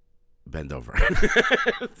 Bend over.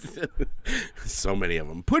 So many of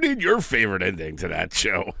them. Put in your favorite ending to that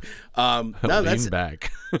show. No, that's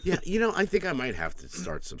back. Yeah, I think I might have to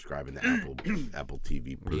start subscribing to Apple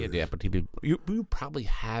TV. Yeah, the Apple TV. You probably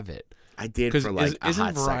have it. I did for like a isn't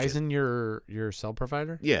hot Verizon second. your cell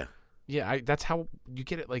provider? Yeah. Yeah, that's how you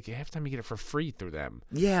get it. Like half the time you get it for free through them.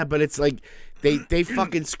 Yeah, but it's like they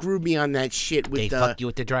fucking screwed me on that shit with they fucked you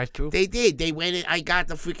with the drive-thru. They did. They went in. I got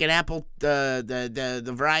the freaking Apple, the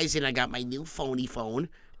Verizon. I got my new phone,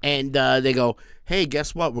 and they go, hey,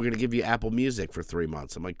 guess what? We're gonna give you Apple Music for 3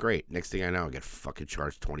 months. I'm like, great. Next thing I know, I get fucking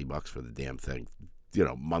charged $20 for the damn thing.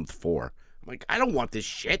 Month 4. I'm like, I don't want this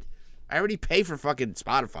shit. I already pay for fucking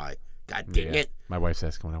Spotify. God dang it. My wife's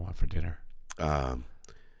asking what I want for dinner.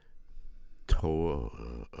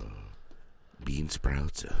 Bean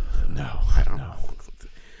sprouts. No, I don't know.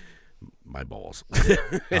 My balls.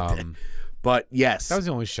 But yes, that was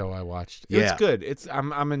the only show I watched. Yeah. It's good.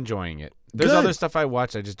 I'm enjoying it. There's Good. other stuff I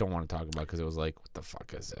watched I just don't want to talk about because it was like, what the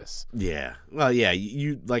fuck is this? Yeah. Well, yeah.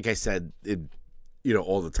 You like I said,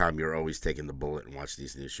 all the time you're always taking the bullet and watch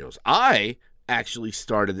these new shows. I actually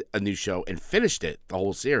started a new show and finished it, the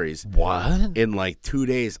whole series. What? In like 2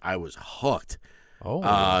 days, I was hooked.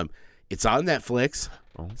 Oh. It's on Netflix.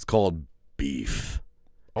 Oh. It's called Beef.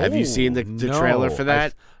 Have you seen the trailer for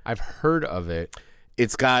that? I've heard of it.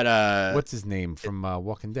 It's got what's his name from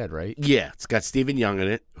Walking Dead, right? Yeah, it's got Stephen Young in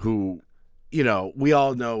it, who we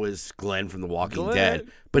all know is Glenn from The Walking Dead,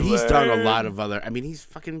 but he's done a lot of other. I mean, he's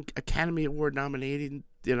fucking Academy Award nominated,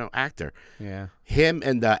 actor. Yeah. Him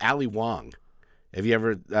and Ali Wong. Have you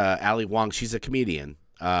ever Ali Wong? She's a comedian.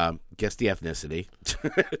 Guess the ethnicity,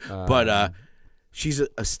 but she's a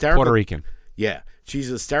hysterical Puerto Rican. Yeah, she's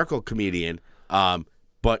a hysterical comedian.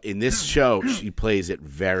 But in this show, she plays it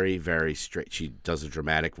very, very straight. She does a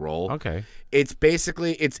dramatic role. Okay. It's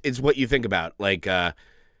basically it's what you think about. Like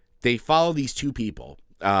they follow these two people.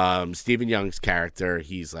 Stephen Young's character,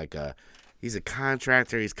 he's a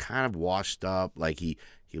contractor. He's kind of washed up. Like he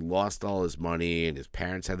lost all his money, and his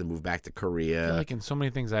parents had to move back to Korea. I feel like in so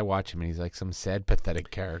many things I watch him, and he's like some sad,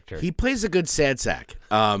 pathetic character. He plays a good sad sack.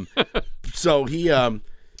 So he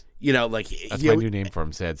You know, like That's my new name for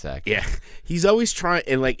him, Sad Sack. Yeah, he's always trying,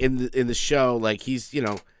 and like in the show, like he's, you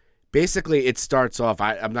know, basically it starts off.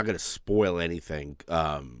 I'm not going to spoil anything.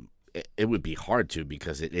 It would be hard to,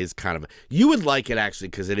 because it is kind of, you would like it actually,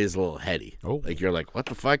 because it is a little heady. Oh, like you're like, what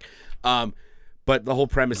the fuck? But the whole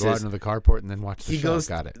premise go out is into the carport and then watch the show. goes.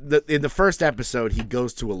 Got it. In the first episode, he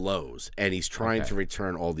goes to a Lowe's and he's trying to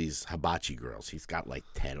return all these hibachi girls. He's got like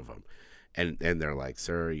 10 of them. And they're like,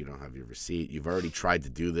 sir, you don't have your receipt. You've already tried to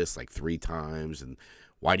do this like 3 times. And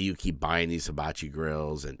why do you keep buying these hibachi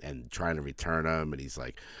grills and trying to return them? And he's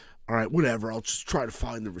like, all right, whatever. I'll just try to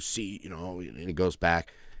find the receipt, you know. And he goes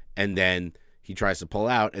back. And then he tries to pull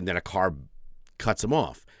out. And then a car cuts him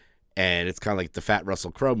off. And it's kind of like the Fat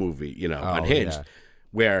Russell Crowe movie, you know, Unhinged,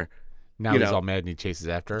 where now he's all mad and he chases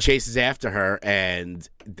after her. And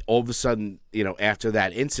all of a sudden, you know, after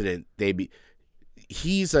that incident,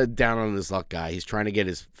 he's a down on his luck guy. He's trying to get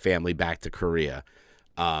his family back to Korea.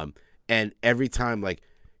 And every time, like,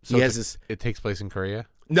 he has this. It takes place in Korea?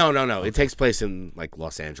 No. Okay. It takes place in, like,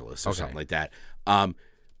 Los Angeles or something like that.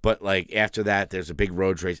 But, like, after that, there's a big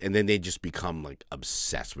road race. And then they just become, like,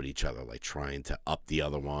 obsessed with each other, like, trying to up the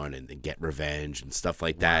other one and get revenge and stuff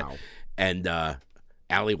like that. Wow. And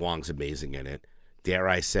Ali Wong's amazing in it. Dare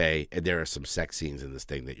I say, and there are some sex scenes in this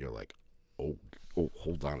thing that you're like, oh,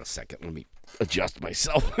 hold on a second. Let me adjust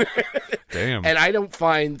myself. Damn. And I don't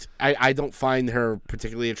find her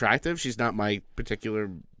particularly attractive. She's not my particular,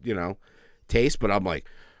 you know, taste, but I'm like,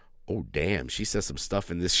 oh damn, she says some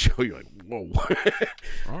stuff in this show. You're like, whoa.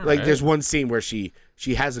 Like there's one scene where she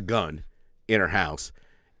has a gun in her house,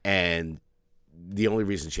 and the only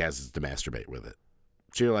reason she has is to masturbate with it.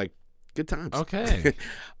 So you're like, good times. Okay.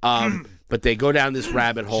 But they go down this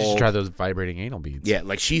rabbit hole. Just try those vibrating anal beads. Yeah,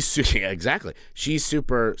 like exactly. She's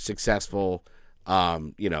super successful,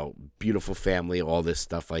 you know, beautiful family, all this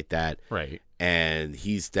stuff like that. Right. And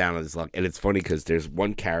he's down on his luck. And it's funny because there's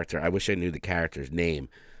one character. I wish I knew the character's name.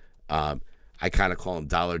 I kind of call him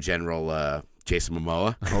Dollar General Jason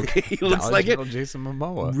Momoa. Okay, he looks Dollar like General it. Jason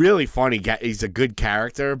Momoa. Really funny guy. He's a good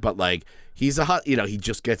character, but like he's you know, he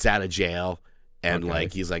just gets out of jail, and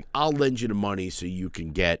like he's like, I'll lend you the money so you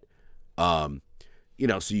can get, you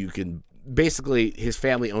know, so you can. Basically, his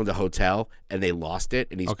family owned a hotel and they lost it,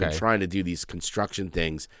 and he's been trying to do these construction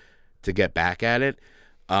things to get back at it.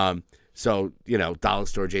 So, you know, Dollar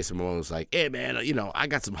Store Jason Momoa was like, hey, man, you know, I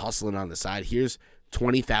got some hustling on the side. Here's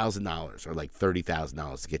 $20,000 or like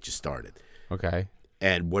 $30,000 to get you started. Okay.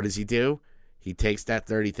 And what does he do? He takes that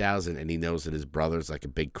 $30,000 and he knows that his brother's like a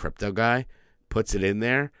big crypto guy, puts it in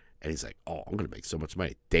there, and he's like, oh, I'm going to make so much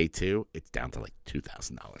money. Day 2, it's down to like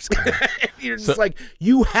 $2,000. You're just like,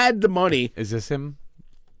 you had the money. Is this him?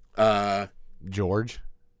 George?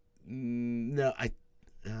 No,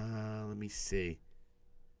 let me see.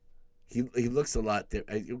 He looks a lot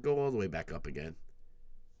different. You'll go all the way back up again.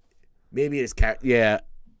 Maybe it's George.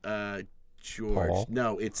 Paul?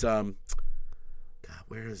 No, it's God,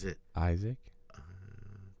 where is it? Isaac?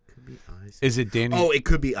 Could be Isaac. Is it Danny? Oh, it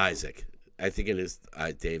could be Isaac. I think it is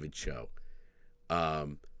David Cho.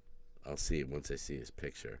 I'll see it once I see his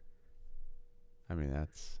picture. I mean,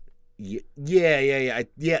 that's...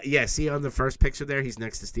 Yeah. See on the first picture there, he's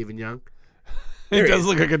next to Stephen Young. It does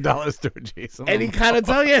look like a Dollar Store Jason Momoa. And he kind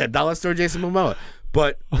of Dollar Store Jason Momoa.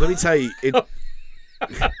 But let me tell you,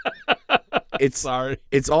 it's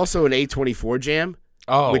also an A24 jam,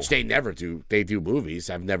 which they never do. They do movies.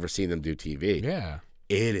 I've never seen them do TV. Yeah.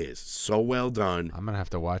 It is so well done. I'm going to have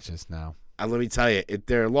to watch this now. Let me tell you,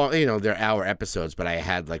 they're long, you know, they're hour episodes, but I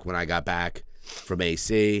had, like, when I got back from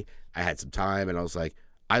AC, I had some time, and I was like,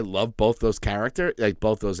 I love both those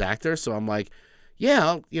both those actors, so I'm like,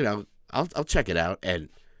 yeah, I'll check it out. And,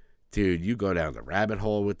 dude, you go down the rabbit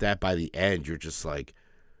hole with that. By the end, you're just like,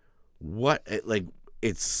 what? Like,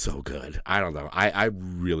 it's so good. I don't know. I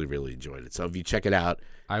really, really enjoyed it. So if you check it out,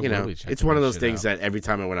 it's one of those things that every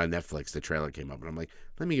time I went on Netflix, the trailer came up, and I'm like,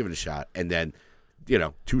 let me give it a shot. And then,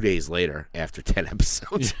 2 days later, after 10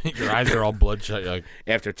 episodes, your eyes are all bloodshot. You're like,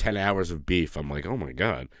 after 10 hours of beef, I'm like, oh my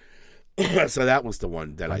God. So that was the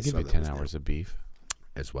one that I saw. I'll give you 10 hours of beef.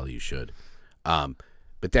 As well, you should.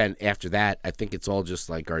 But then after that, I think it's all just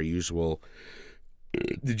like our usual.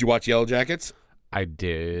 Did you watch Yellow Jackets? I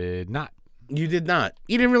did not. You did not.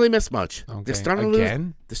 You didn't really miss much. Okay. They're starting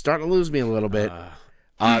to lose me a little bit.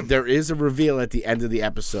 There is a reveal at the end of the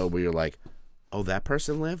episode where you're like, oh, that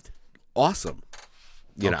person lived? Awesome.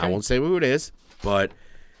 I won't say who it is, but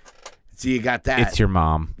so you got that. It's your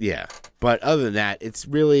mom. Yeah. But other than that, it's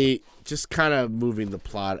really just kind of moving the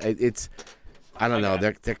plot. I don't know.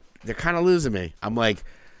 They're kind of losing me. I'm like,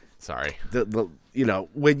 sorry.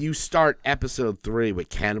 when you start episode 3 with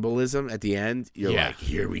cannibalism at the end, you're Yeah. like,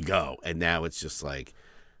 here we go. And now it's just like,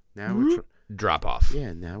 now we're drop off.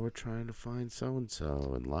 yeah, now we're trying to find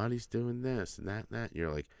so-and-so, and Lottie's doing this and that and that. And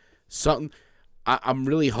you're like, something. I'm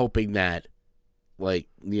really hoping that, like,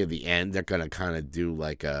 near the end, they're going to kind of do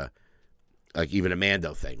like even a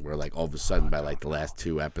Mando thing, where like all of a sudden by like the last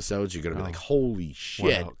 2 episodes, you're going to be like, holy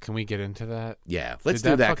shit. Well, can we get into that? Yeah, let's Did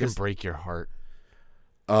do that that. fucking break your heart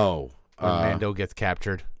Oh. when Mando gets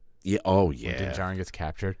captured? Yeah. Oh, When yeah. Din Djarin gets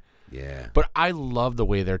captured? Yeah. But I love the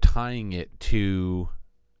way they're tying it to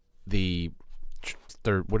the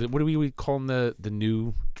third. What do we call them? The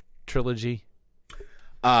new trilogy,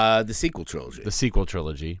 The sequel trilogy. the sequel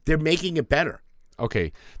trilogy. They're making it better.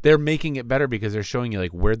 Okay, they're making it better because they're showing you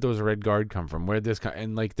like where'd those Red Guard come from, where'd this come,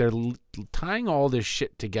 and like they're tying all this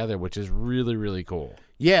shit together, which is really really cool.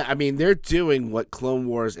 Yeah, I mean, they're doing what Clone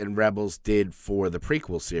Wars and Rebels did for the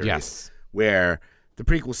prequel series. Yes. Where the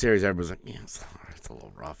prequel series, everyone's like, yeah, it's a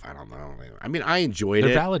little rough. I don't know. I mean, I enjoyed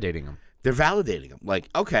They're it. validating them. They're validating them. Like,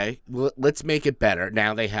 okay, well, let's make it better.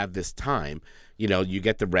 Now they have this time. You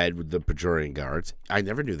get the red with the Praetorian Guards. I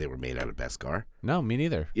never knew they were made out of Beskar. No, me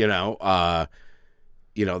neither. That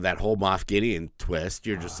whole Moff Gideon twist.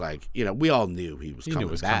 You're just like, we all knew he was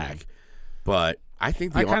coming back. Coming. But I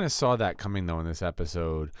think I kind of saw that coming though in this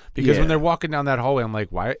episode because when they're walking down that hallway, I'm like,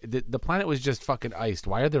 why? The planet was just fucking iced.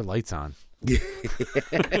 Why are there lights on?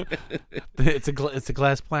 It's a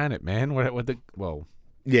glass planet, man.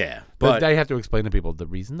 yeah, but I have to explain to people the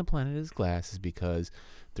reason the planet is glass is because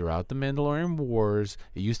throughout the Mandalorian Wars,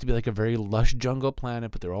 it used to be like a very lush jungle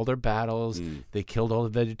planet, but through all their battles, they killed all the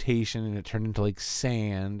vegetation and it turned into like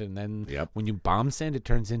sand. And then when you bomb sand, it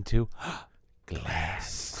turns into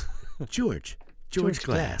glass. George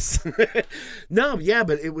Glass. No, yeah,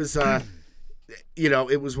 but it was,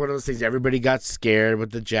 it was one of those things. Everybody got scared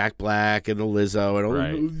with the Jack Black and the Lizzo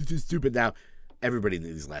and this is stupid. Now everybody in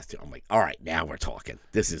these last 2, I'm like, all right, now we're talking.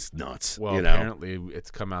 This is nuts. Well, apparently it's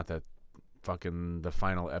come out that fucking the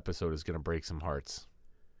final episode is going to break some hearts.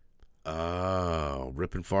 Oh,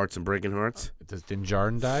 ripping farts and breaking hearts? Does Din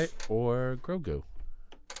Djarin die or Grogu?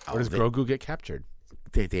 Or does Grogu get captured?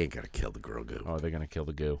 They ain't going to kill the Grogu. Oh, they're going to kill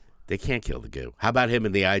the goo. They can't kill the goo. How about him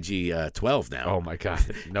in the IG-12 now? Oh, my God.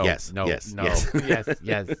 No, yes, no, yes, no. yes.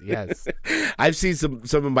 yes. I've seen some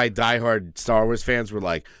of my diehard Star Wars fans were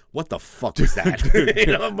like, what the fuck was that?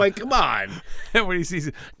 I'm like, come on. And when he sees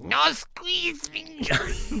it, no squeeze me.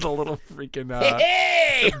 The little freaking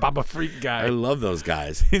Hey! Baba Freak guy. I love those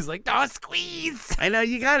guys. He's like, no squeeze. I know,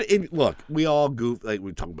 you got it. Look, we all goof, like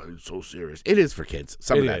we talk about it so serious. It is for kids,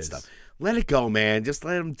 some of that stuff. Let it go, man. Just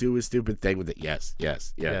let him do his stupid thing with it. Yes.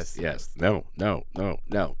 No.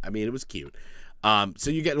 I mean, it was cute.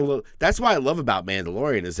 So you get a little. That's why I love about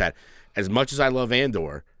Mandalorian is that as much as I love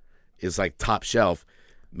Andor, is like top shelf.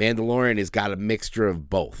 Mandalorian has got a mixture of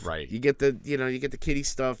both. Right. You get the kiddie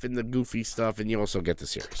stuff and the goofy stuff, and you also get the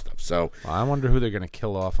serious stuff. So I wonder who they're going to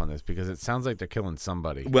kill off on this because it sounds like they're killing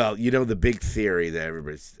somebody. Well, the big theory that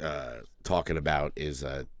everybody's talking about is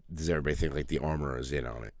does everybody think like the Armorer is in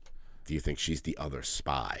on it? Do you think she's the other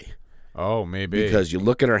spy? Oh, maybe. Because you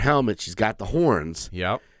look at her helmet, she's got the horns.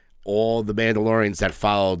 Yep. All the Mandalorians that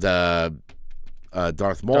followed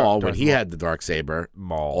Darth Maul when he had the Darksaber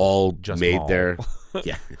all just made Maul. their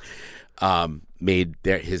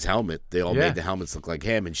his helmet. They all made the helmets look like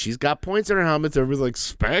him, and she's got points in her helmet. Everybody's like,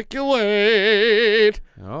 speculate.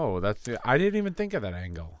 Oh, I didn't even think of that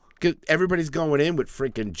angle. 'Cause everybody's going in with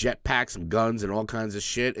freaking jetpacks and guns and all kinds of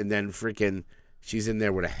shit, and then freaking she's in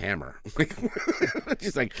there with a hammer.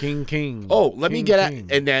 She's like, King. oh, let me get out. King.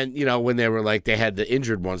 And then, when they were like, they had the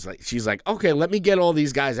injured ones, like she's like, okay, let me get all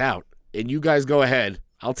these guys out, and you guys go ahead.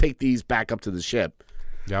 I'll take these back up to the ship.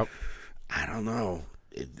 Yep. I don't know.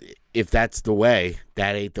 If that's the way,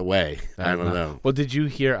 that ain't the way. I don't know. Well, did you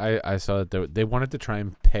hear? I saw that they wanted to try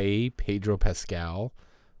and pay Pedro Pascal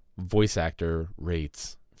voice actor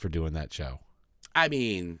rates for doing that show. I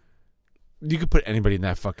mean, you could put anybody in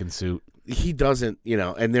that fucking suit. He doesn't,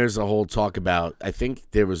 and there's a whole talk about, I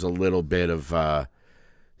think there was a little bit of,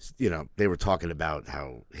 they were talking about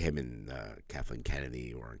how him and Kathleen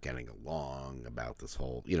Kennedy weren't getting along about this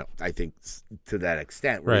whole, I think to that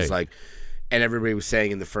extent, where it's like, and everybody was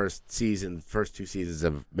saying in the first 2 seasons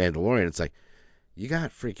of Mandalorian, it's like, you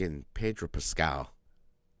got freaking Pedro Pascal,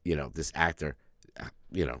 this actor,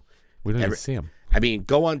 We don't even see him. I mean,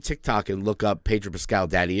 go on TikTok and look up Pedro Pascal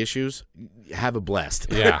daddy issues. Have a blast.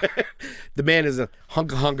 Yeah. The man is a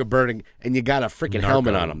hunka burning, and you got a freaking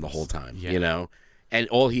helmet on him the whole time, And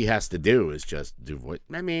all he has to do is just do what.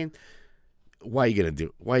 I mean, why are you gonna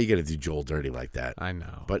do Joel dirty like that? I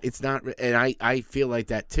know. But it's not, and I feel like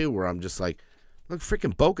that too, where I'm just like, Look,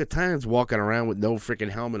 freaking Bo-Katan's walking around with no freaking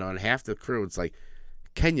helmet on. Half the crew, it's like,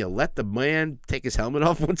 can you let the man take his helmet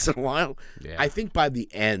off once in a while? Yeah. I think by the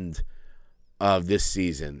end of this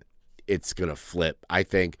season, it's going to flip. I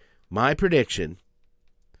think my prediction,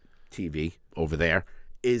 TV over there,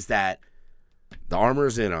 is that the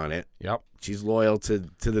armor's in on it. Yep. She's loyal to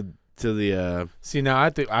the. See,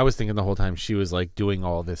 now I was thinking the whole time she was like doing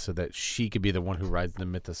all this so that she could be the one who rides the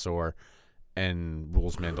Mythosaur and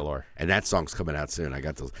rules Mandalore. And that song's coming out soon. I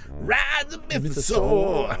got those. Ride the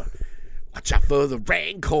Mythosaur. Watch out for the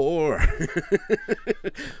Rancor.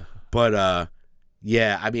 But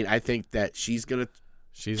yeah, I mean, I think that she's gonna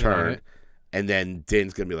turn, and then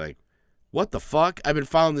Din's gonna be like, "What the fuck? I've been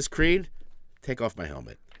following this creed. Take off my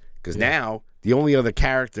helmet." Because now the only other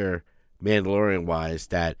character, Mandalorian wise,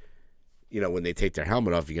 that when they take their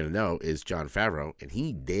helmet off, you're gonna know is Jon Favreau, and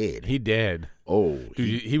he did. He did. Oh,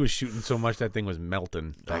 dude, he was shooting so much that thing was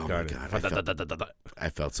melting. That my God, I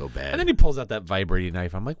felt so bad. And then he pulls out that vibrating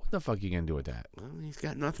knife. I'm like, what the fuck are you gonna do with that? Well, he's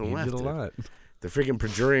got nothing he left. Did a lot. The freaking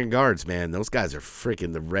Praetorian Guards, man. Those guys are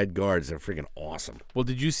freaking, the Red Guards are freaking awesome. Well,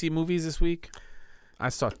 did you see movies this week? I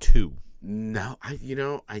saw 2. No, I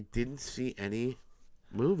didn't see any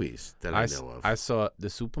movies that I know of. I saw the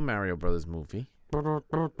Super Mario Brothers movie.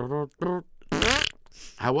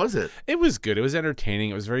 How was it? It was good. It was entertaining.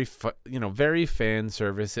 It was very very fan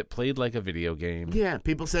service. It played like a video game. Yeah,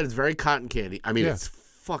 people said it's very cotton candy. I mean, it's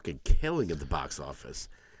fucking killing at the box office.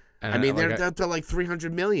 And I mean, they're up to like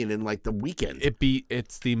 $300 million in like the weekend.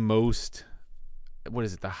 It's the most, what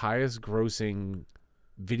is it? The highest grossing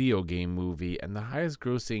video game movie and the highest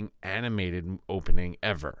grossing animated opening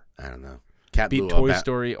ever. I don't know. Beat Toy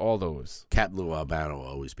Story, all those. Cat Blue Albano will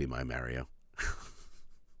always be my Mario.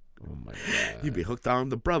 Oh my God. You'd be hooked on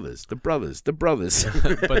the brothers. But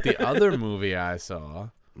the other movie I saw,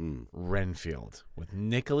 Renfield, with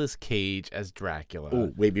Nicolas Cage as Dracula.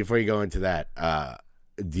 Oh, wait, before you go into that, are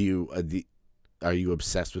you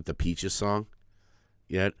obsessed with the Peaches song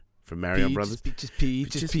yet from Mario Brothers?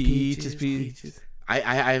 Peaches. I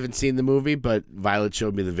haven't seen the movie, but Violet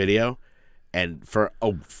showed me the video. And for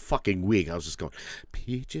a fucking week, I was just going,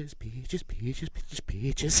 peaches.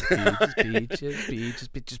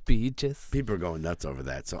 People are going nuts over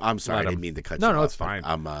that. So I'm sorry, I didn't mean to cut you off. No, it's fine.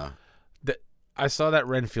 I saw that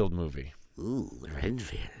Renfield movie. Ooh,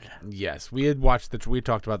 Renfield. Yes, we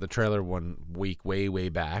talked about the trailer one week way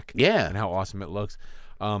back. Yeah. And how awesome it looks.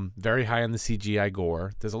 Very high on the CGI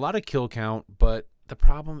gore. There's a lot of kill count, but the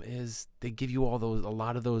problem is they give you a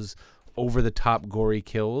lot of those over the top gory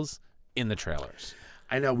kills in the trailers.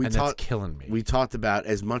 I know, that's killing me. We talked about,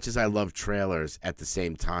 as much as I love trailers, at the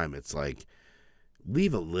same time it's like,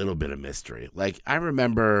 leave a little bit of mystery. Like, I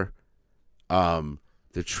remember the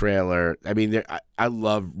trailer. I mean, I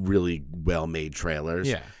love really well made trailers.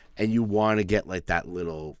 Yeah. And you want to get like that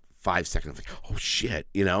little 5 seconds like, oh shit,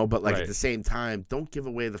 but like at the same time, don't give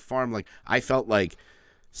away the farm. Like, I felt like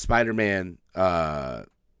Spider-Man No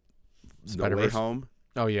Way Home.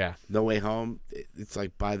 Oh, yeah. No Way Home. It's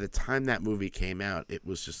like by the time that movie came out, it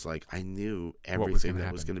was just like I knew everything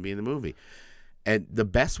that was going to be in the movie. And the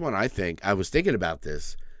best one, I think, I was thinking about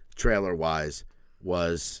this trailer-wise,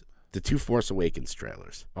 was the 2 Force Awakens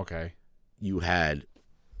trailers. Okay. You had,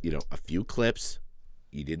 a few clips.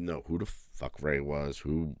 You didn't know who the fuck Rey was,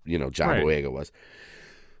 who, John Boyega was.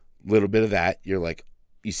 Little bit of that. You're like,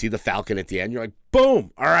 you see the Falcon at the end. You're like,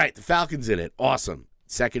 boom. All right, the Falcon's in it. Awesome.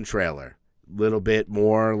 Second trailer. Little bit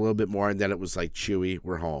more, and then it was like, Chewie,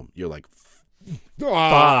 we're home. You're like,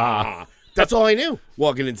 that's all I knew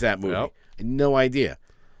walking into that movie. Yep. No idea.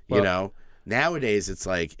 Nowadays it's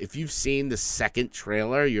like, if you've seen the second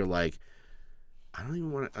trailer, you're like, I don't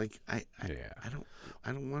even want to, like, I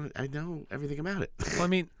don't want to, I know everything about it. Well,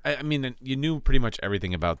 I mean, you knew pretty much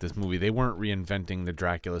everything about this movie. They weren't reinventing the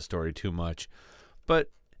Dracula story too much, but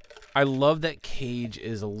I love that Cage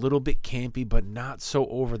is a little bit campy, but not so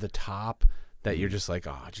over the top that you're just like,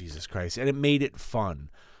 oh, Jesus Christ. And it made it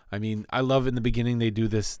fun. I mean, I love in the beginning they do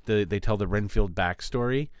this, they tell the Renfield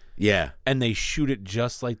backstory. Yeah. And they shoot it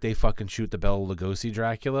just like they fucking shoot the Bela Lugosi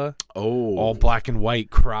Dracula. Oh. All black and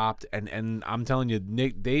white, cropped. And I'm telling you,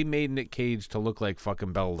 they made Nick Cage to look like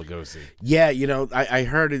fucking Bela Lugosi. Yeah, I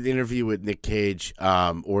heard an interview with Nick Cage,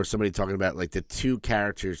 or somebody talking about like the 2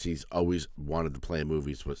 characters he's always wanted to play in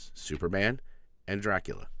movies was Superman and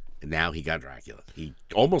Dracula. And now he got Dracula. He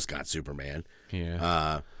almost got Superman.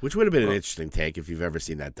 Yeah. Which would have been an interesting take if you've ever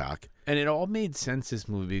seen that doc. And it all made sense, this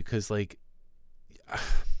movie, because like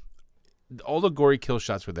all the gory kill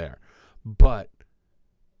shots were there, but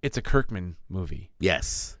it's a Kirkman movie.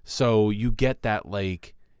 Yes. So you get that,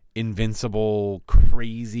 like, invincible,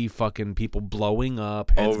 crazy fucking people blowing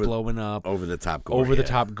up, heads blowing up, over the top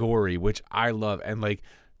gory, which I love. And like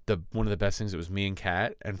one of the best things, it was me and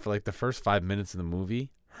Kat, and for like the first 5 minutes of the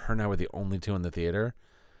movie, her and I were the only two in the theater.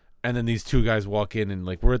 And then these two guys walk in, and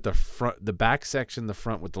like we're at the front, the back section, the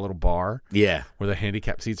front with the little bar, where the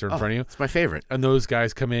handicap seats are in front of you. It's my favorite. And those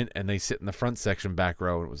guys come in and they sit in the front section, back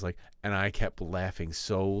row, and it was like, and I kept laughing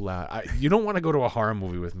so loud. You don't want to go to a horror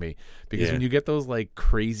movie with me because when you get those like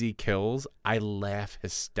crazy kills, I laugh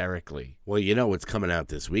hysterically. Well, you know what's coming out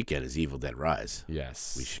this weekend is Evil Dead Rise.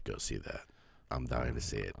 Yes, we should go see that. I'm dying to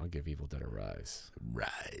see it. I'll give Evil Dead a rise.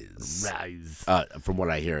 Rise. From what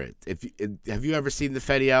I hear, have you ever seen the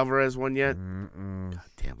Fede Alvarez one yet? God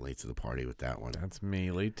damn, late to the party with that one. That's me,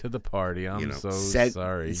 late to the party. I'm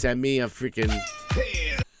sorry. Send me a freaking.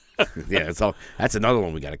 Yeah, that's another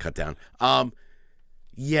one we got to cut down.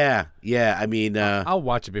 Yeah. I mean, I'll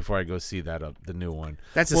watch it before I go see that the new one.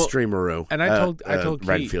 That's a streameroo. And I told Kate,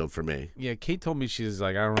 Redfield for me. Yeah, Kate told me she's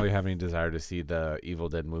like, I don't really have any desire to see the Evil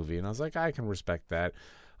Dead movie, and I was like, I can respect that.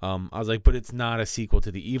 I was like, but it's not a sequel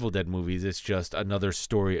to the Evil Dead movies. It's just another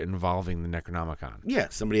story involving the Necronomicon. Yeah,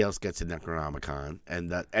 somebody else gets a Necronomicon,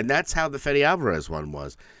 and that's how the Fede Alvarez one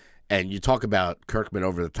was. And you talk about Kirkman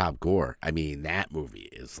over the top gore. I mean, that movie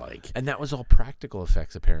is like... And that was all practical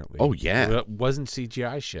effects, apparently. Oh, yeah. It wasn't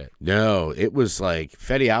CGI shit. No, it was like...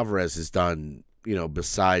 Fede Alvarez has done,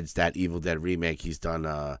 besides that Evil Dead remake, he's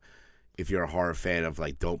done, if you're a horror fan of,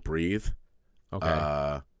 like, Don't Breathe.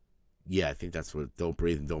 Okay. Yeah, I think that's what Don't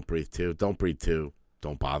Breathe and Don't Breathe 2. Don't Breathe 2.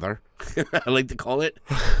 Don't bother. I like to call it.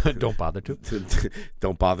 Don't bother to.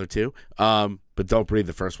 Don't bother to. But Don't Breathe,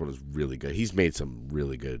 the first one is really good. He's made some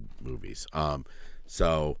really good movies. And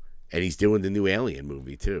he's doing the new Alien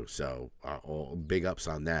movie too. So all big ups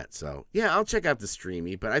on that. So yeah, I'll check out the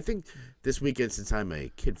Streamy. But I think this weekend, since I'm a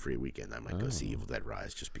kid-free weekend, I might go see Evil Dead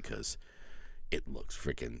Rise just because it looks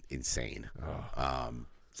freaking insane.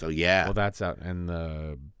 So yeah, well that's out, and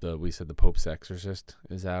we said the Pope's Exorcist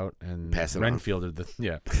is out, and Pass It Renfield are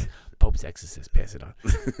Pope's Exorcist, Pass It On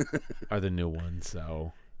are the new ones.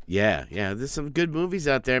 So yeah, there's some good movies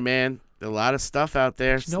out there, man. A lot of stuff out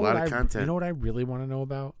there. There's a lot of content. You know what I really want to know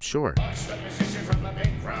about? Sure. Watch the musician from the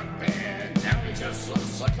big rock band. Now he just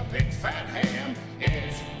looks like a big fat ham.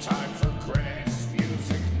 It's time for Greg's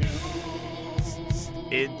music news.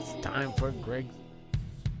 It's time for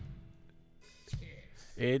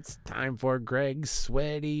Greg's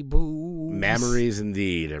sweaty boobs. Memories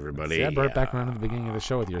indeed, everybody. See, I brought it back around to the beginning of the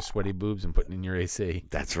show with your sweaty boobs and putting in your AC.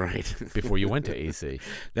 That's right. Before you went to AC.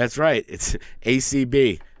 That's right. It's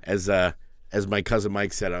ACB, as my cousin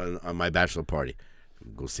Mike said on my bachelor party.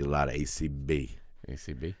 Go see a lot of ACB.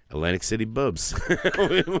 ACB? Atlantic City boobs.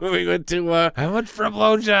 we went to... I went for a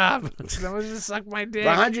blowjob. Someone just suck my dick. For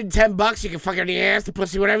 $110, you can fuck in the ass, the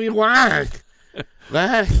pussy, whatever you want.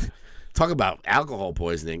 Talk about alcohol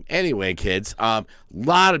poisoning. Anyway, kids,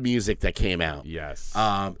 lot of music that came out. Yes.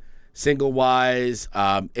 Single-wise,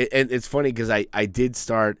 and it's funny because I did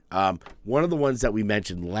start, one of the ones that we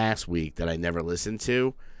mentioned last week that I never listened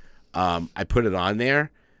to, I put it on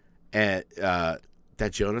there, and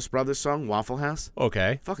that Jonas Brothers song, Waffle House.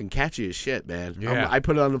 Okay. Fucking catchy as shit, man. Yeah. I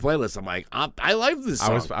put it on the playlist. I'm like, I like this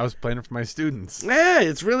song. I was playing it for my students. Yeah,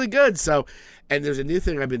 it's really good. So, and there's a new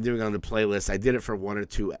thing I've been doing on the playlist. I did it for one or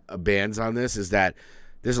two bands on this, is that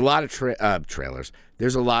there's a lot of trailers.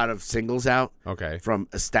 There's a lot of singles out from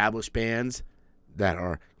established bands that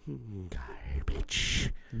are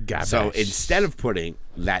garbage. So instead of putting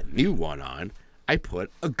that new one on, I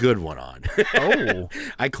put a good one on. Oh.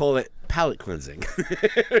 I call it palate cleansing.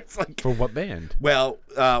 It's like, for what band? Well,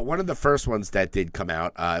 one of the first ones that did come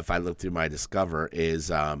out, if I look through my Discover,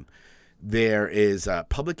 is there is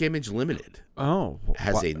Public Image Limited. Oh.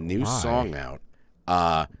 Has a new song out.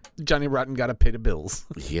 Johnny Rotten got to pay the bills.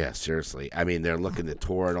 Yeah, seriously. I mean, they're looking to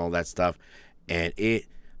tour and all that stuff, and it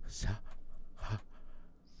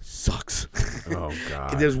sucks. Oh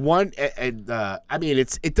God. There's one, and I mean,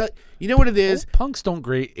 it does. You know what it is? Punks don't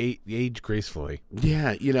age gracefully.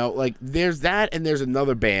 Yeah, like there's that, and there's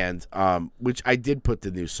another band, which I did put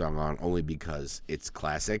the new song on only because it's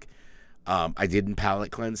classic. I didn't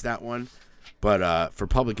palate cleanse that one, but for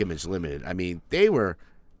Public Image Limited, I mean,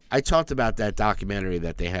 I talked about that documentary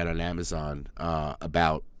that they had on Amazon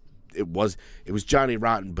about. It was Johnny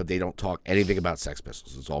Rotten, but they don't talk anything about Sex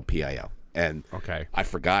Pistols. It's all PIL. And I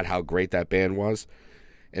forgot how great that band was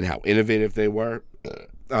and how innovative they were.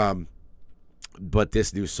 But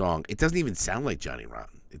this new song, it doesn't even sound like Johnny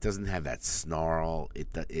Rotten. It doesn't have that snarl. It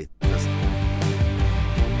doesn't.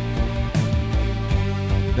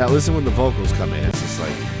 Now listen when the vocals come in. It's just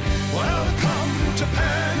like, Welcome to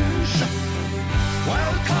Pension.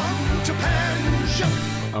 Welcome to Pension.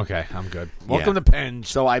 Okay, I'm good. Welcome to Penge.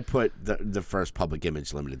 So I put the first Public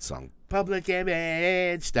Image Limited song. Public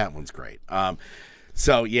Image. That one's great.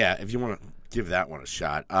 So yeah, if you want to give that one a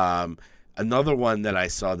shot. Another one that I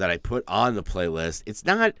saw that I put on the playlist. It's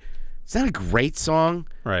not a great song.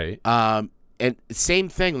 Right. And same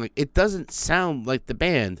thing. Like it doesn't sound like the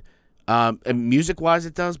band. And music wise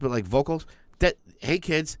it does, but like vocals. Hey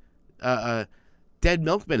kids, Dead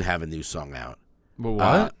Milkmen have a new song out.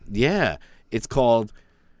 What? Yeah. It's called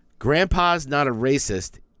Grandpa's Not a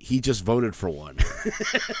Racist. He just voted for one.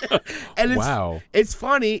 And it's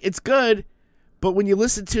funny. It's good. But when you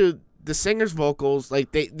listen to the singer's vocals,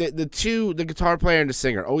 like the guitar player and the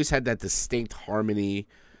singer always had that distinct harmony,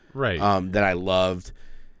 right? That I loved.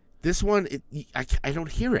 This one, I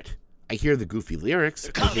don't hear it. I hear the goofy lyrics.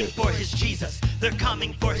 They're coming for his Jesus. They're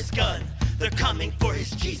coming for his gun. They're coming for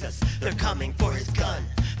his Jesus. They're coming for his gun.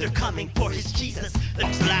 They're coming for his Jesus.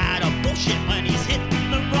 There's a lot of bullshit when he's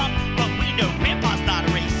hitting the rock, but we know Grandpa's not a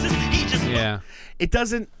racist. He just It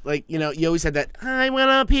doesn't like you always had that I went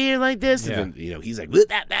up here like this, and then he's like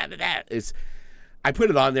that. I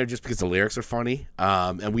put it on there just because the lyrics are funny,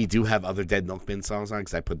 and we do have other Dead Milkmen songs on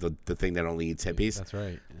because I put the thing that only eats hippies. That's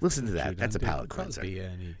right. Listen to that. That's a palate cleanser.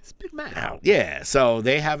 Spit my out. Yeah. So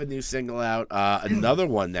they have a new single out. Another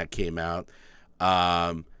one that came out.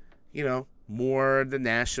 More the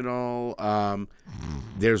national.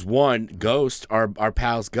 There's one Ghost. Our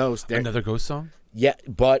pals Ghost. Another Ghost song. Yeah,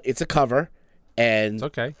 but it's a cover, and it's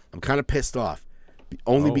okay. I'm kind of pissed off,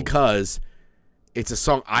 only because it's a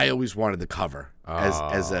song I always wanted to cover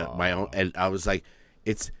as my own, and I was like,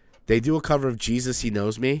 they do a cover of Jesus He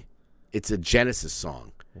Knows Me. It's a Genesis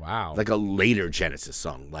song. Wow. Like a later Genesis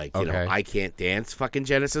song, like okay. I Can't Dance fucking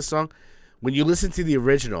Genesis song. When you listen to the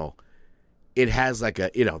original, it has like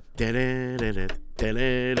a it's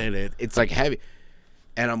like heavy,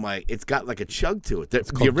 and I'm like, it's got like a chug to it.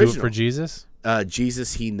 It's called Do It for Jesus.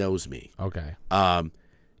 Jesus He Knows Me. Okay.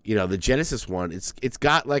 The Genesis one, it's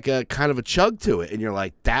got like a kind of a chug to it, and you're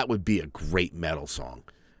like, that would be a great metal song,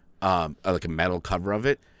 like a metal cover of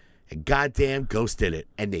it. And goddamn, Ghost did it,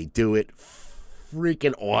 and they do it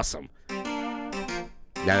freaking awesome. Now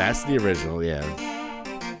that's the original, yeah.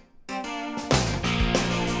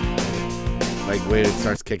 Like wait, it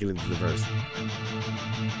starts kicking into the verse.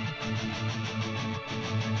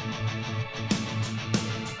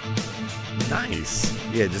 Nice.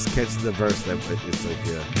 Yeah, just catch the verse. That it's like,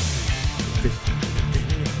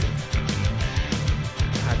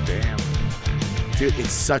 God damn. Dude,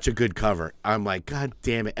 it's such a good cover. I'm like, God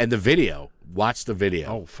damn it! And the video. Watch the video.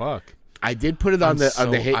 Oh fuck. I did put it on the.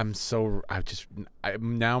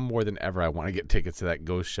 I'm now more than ever. I want to get tickets to that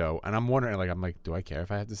Ghost show, and I'm wondering, do I care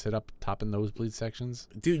if I have to sit up top in nosebleed sections?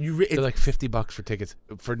 Dude, they're like $50 for tickets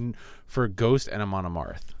for Ghost and Amon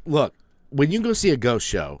Amarth. Look, when you go see a Ghost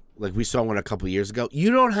show, like we saw one a couple of years ago,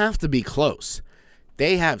 you don't have to be close.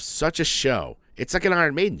 They have such a show. It's like an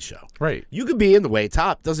Iron Maiden show. Right. You could be in the way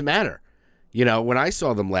top. Doesn't matter. When I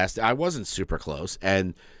saw them last, I wasn't super close,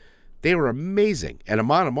 and they were amazing. And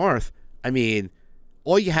Amon Amarth, I mean,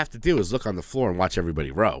 all you have to do is look on the floor and watch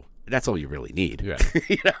everybody row. That's all you really need. Yeah.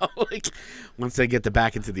 Once they get the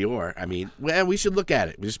back into the oar, I mean, well, we should look at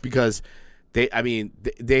it just because they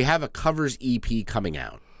have a covers EP coming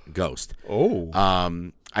out, Ghost. Oh.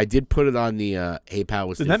 I did put it on the Hey Pal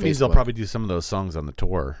with. So that means they'll probably do some of those songs on the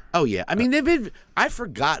tour. Oh yeah, I mean I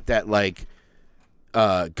forgot that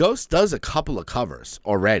Ghost does a couple of covers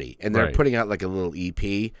already, and they're putting out like a little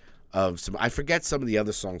EP of some. I forget some of the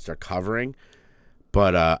other songs they're covering,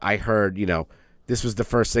 but I heard this was the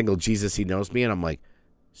first single, Jesus He Knows Me, and I'm like,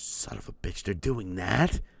 son of a bitch, they're doing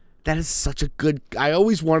that. That is such a good. I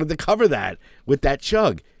always wanted to cover that with that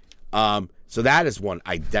chug. So that is one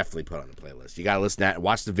I definitely put on the playlist. You got to listen to that and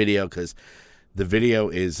watch the video because the video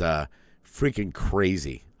is freaking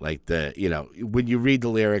crazy. Like when you read the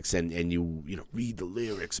lyrics and you read the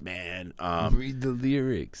lyrics, man. Read the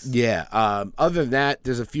lyrics. Yeah. Other than that,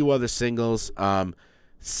 there's a few other singles. My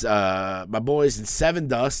boys in Seven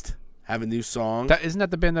Dust have a new song. Isn't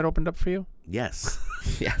that the band that opened up for you? Yes.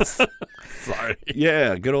 Yes. Sorry.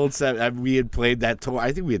 Yeah, good old Seven. We had played that tour.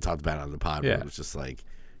 I think we had talked about it on the pod. Yeah. It was just like,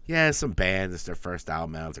 yeah, some band. It's their first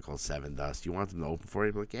album out. They're called Seven Dust. You want them to open for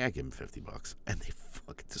you? Like, yeah, give them $50. And they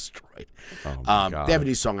fucking destroyed. Oh my God. They have a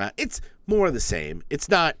new song out. It's more of the same. It's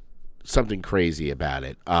not something crazy about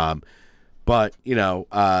it. But,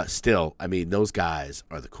 still, I mean, those guys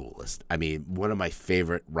are the coolest. I mean, one of my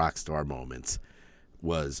favorite rock star moments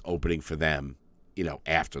was opening for them,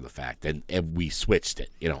 after the fact. And we switched it,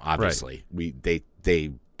 obviously. Right.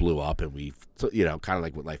 They blew up and we, kind of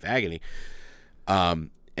like with Life Agony.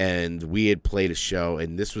 and we had played a show,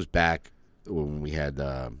 and this was back when we had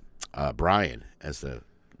Brian as the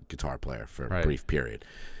guitar player for a brief period,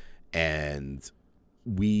 and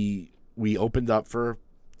we opened up for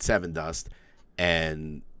Seven Dust,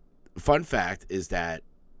 and fun fact is that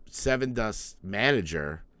Seven Dust's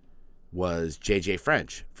manager was JJ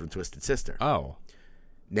French from Twisted Sister. Oh.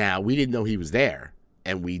 Now, we didn't know he was there,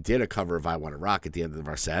 and we did a cover of I Want to Rock at the end of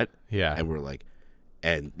our set. Yeah. And we're like,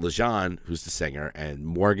 and Lejean, who's the singer, and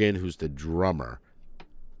Morgan, who's the drummer,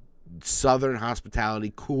 Southern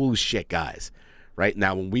hospitality, cool as shit guys. Right?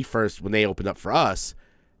 Now, when they opened up for us,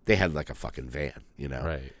 they had like a fucking van, you know?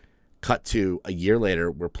 Right. Cut to a year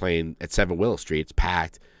later, we're playing at 7 Willow Street. It's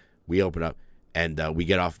packed. We open up, and we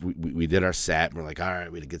get off. We did our set, and we're like, all right,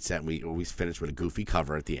 we had a good set. And we always finished with a goofy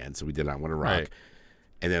cover at the end, so we did I Want to Rock. Right.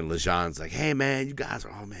 And then Lejean's like, hey, man, you guys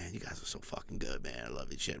are so fucking good, man. I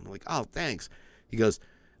love your shit. And we're like, oh, thanks. He goes,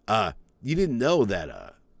 you didn't know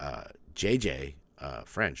that JJ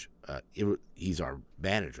French, he's our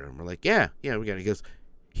manager. And we're like, yeah, we got it. He goes,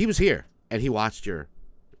 he was here, and he watched your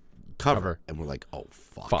cover. And we're like, oh,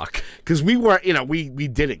 fuck. Because we weren't, we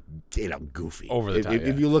did it, goofy. Over the top,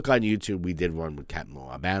 If you look on YouTube, we did one with Captain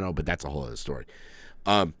Albano, but that's a whole other story.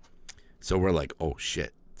 So we're like, oh,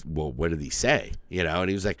 shit. Well, what did he say? And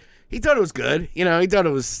he was like, he thought it was good. He thought it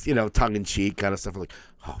was, tongue-in-cheek kind of stuff. We're like,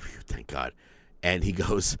 oh, phew, thank God. And he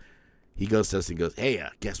goes to us and goes, hey,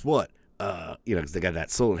 guess what? Because they got that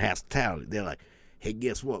soul and hospitality. They're like, hey,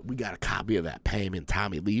 guess what? We got a copy of that Pam and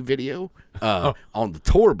Tommy Lee video on the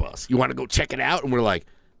tour bus. You want to go check it out? And we're like,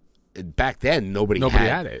 back then, nobody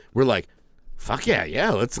had it. We're like, fuck yeah,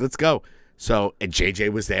 let's go. So, and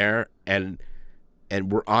JJ was there, and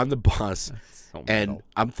we're on the bus, and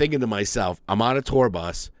I'm thinking to myself, I'm on a tour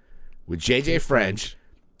bus with JJ French,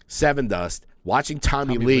 Seven Dust, watching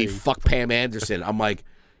Tommy Lee fuck Pam Anderson. I'm like,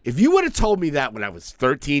 if you would have told me that when I was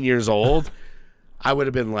 13 years old, I would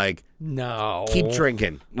have been like, no, keep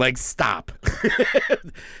drinking. Like, stop.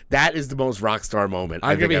 That is the most rock star moment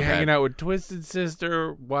I'm going to be hanging out with Twisted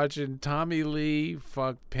Sister, watching Tommy Lee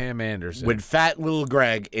fuck Pam Anderson. When fat little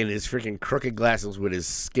Greg in his freaking crooked glasses with his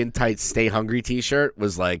skin-tight Stay Hungry t-shirt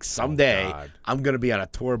was like, someday I'm going to be on a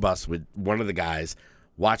tour bus with one of the guys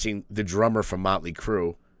watching the drummer from Motley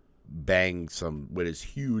Crue bang some with his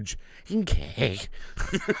huge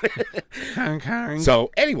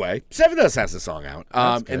So anyway, Seven Dust has the song out,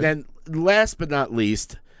 and then last but not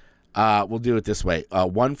least, we'll do it this way,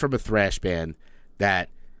 one from a thrash band that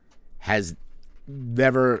has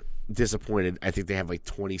never disappointed. I think they have like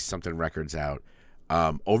 20 something records out.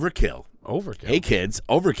 Overkill. Hey kids,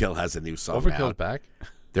 Overkill has a new song. Overkill's back.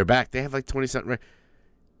 They're back. They have like 20 something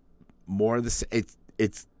more of the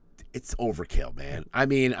it's Overkill, man. I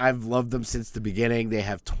mean, I've loved them since the beginning. They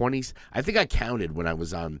have 20. I think I counted when I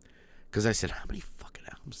was on, because I said, how many fucking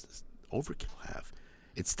albums does Overkill have?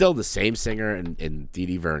 It's still the same singer and Dee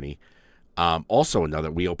Dee Verney. Also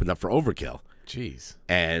we opened up for Overkill. Jeez.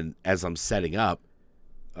 And as I'm setting up,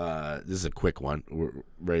 this is a quick one. We're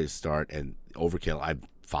ready to start. And Overkill, I've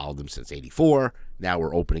followed them since '84. Now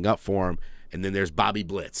we're opening up for him. And then there's Bobby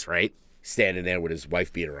Blitz, right? Standing there with his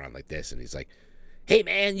wife beater on like this. And he's like, hey,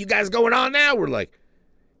 man, you guys going on now? We're like,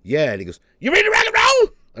 yeah. And he goes, you ready to rock and roll?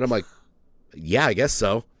 And I'm like, yeah, I guess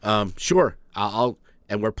so. Sure. I'll.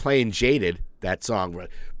 And we're playing Jaded, that song. We're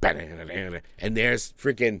like, and there's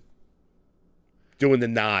freaking doing the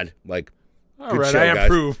nod. Like, all right, I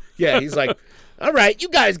approve. Yeah, he's like, all right, you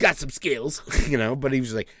guys got some skills. But he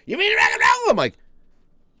was like, you ready to rock and roll? I'm like,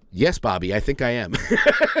 yes, Bobby, I think I am.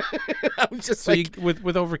 I was just so like, with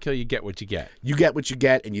Overkill, you get what you get. You get what you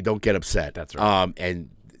get, and you don't get upset. That's right. And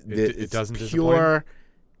it doesn't pure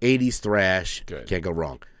 80s thrash. Good. Can't go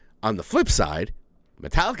wrong. On the flip side,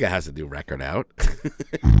 Metallica has a new record out.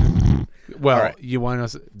 Well, right. You want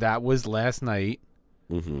us? That was last night.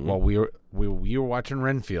 Mm-hmm. While we were watching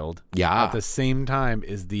Renfield. Yeah. At the same time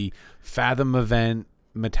is the Fathom event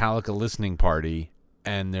Metallica listening party.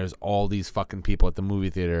 And there's all these fucking people at the movie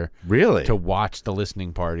theater. Really? To watch the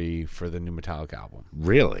listening party for the new Metallica album.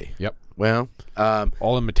 Really? Yep. Well,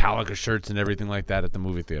 all in Metallica shirts and everything like that at the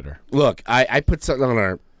movie theater. Look, I put something on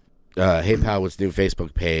our Hey Pal, What's New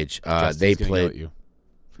Facebook page. They played. You.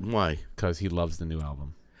 Why? Because he loves the new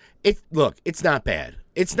album. Look, it's not bad.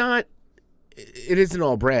 It's not. It isn't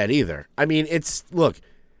all Brad either. I mean,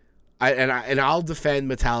 I'll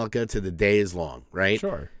defend Metallica to the day is long, right?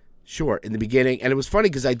 Sure, in the beginning. And it was funny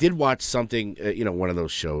because I did watch something, one of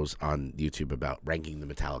those shows on YouTube about ranking the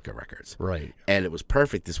Metallica records. Right. And it was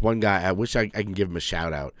perfect. This one guy, I wish I can give him a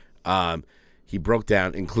shout out. He broke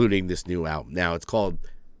down, including this new album. Now, it's called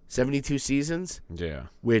 72 Seasons. Yeah.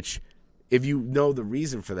 Which, if you know the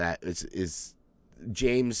reason for that, is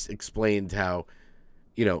James explained how,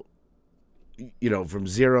 you know, from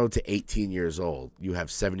 0 to 18 years old, you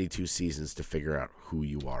have 72 seasons to figure out who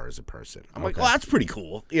you are as a person. I'm like, well, that's pretty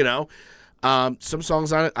cool, you know. Some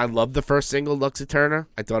songs on it. I love the first single, Lux Eterna.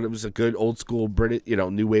 I thought it was a good old school British, you know,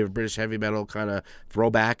 new wave of British heavy metal kind of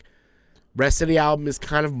throwback. Rest of the album is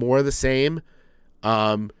kind of more the same.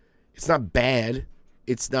 It's not bad.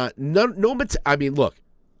 It's not I mean, look,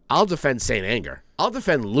 I'll defend Saint Anger. I'll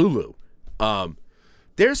defend Lulu.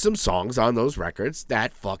 There's some songs on those records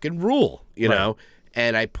that fucking rule, you know.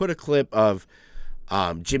 And I put a clip of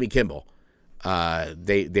Jimmy Kimmel.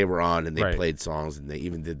 They were on and they played songs, and they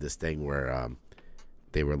even did this thing where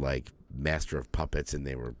they were like master of puppets, and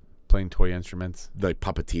they were playing toy instruments, like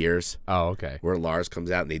puppeteers. Oh, okay. Where Lars comes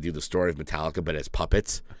out and they do the story of Metallica, but as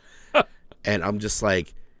puppets. And I'm just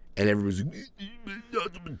like, and everyone's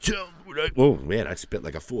like, oh man, I spit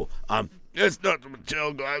like a fool. That's not the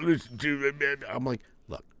Metallica I listen to. I'm like,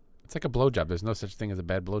 look, it's like a blowjob. There's no such thing as a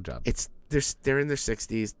bad blowjob. It's they're in their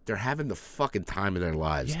 60s. They're having the fucking time of their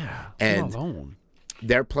lives. Yeah, and alone.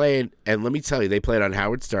 They're playing, and let me tell you, they played on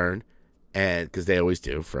Howard Stern, and because they always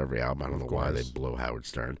do for every album. I don't know why they blow Howard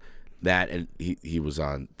Stern. That and he was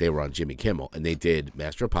on. They were on Jimmy Kimmel, and they did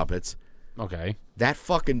Master of Puppets. Okay. That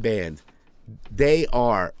fucking band, they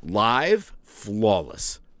are live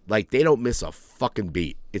flawless. Like they don't miss a fucking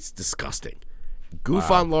beat. It's disgusting. Goof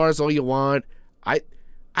on Lars all you want.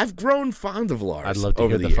 I've grown fond of Lars. I'd love to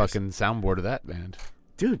over hear the years. fucking soundboard of that band.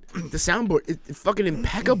 Dude, the soundboard it's fucking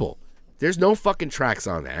impeccable. There's no fucking tracks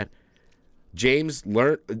on that. James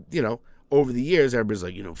learned, you know, over the years, everybody's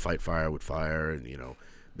like, you know, Fight Fire with Fire and, you know,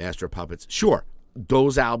 Master of Puppets. Sure,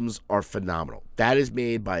 those albums are phenomenal. That is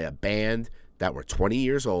made by a band that were 20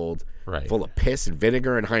 years old, full of piss and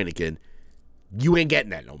vinegar and Heineken. You ain't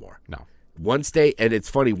getting that no more. No. And it's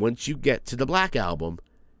funny, once you get to the Black Album,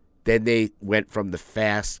 then they went from the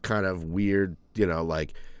fast kind of weird, you know,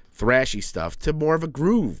 like thrashy stuff to more of a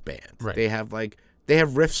groove band. Right. They have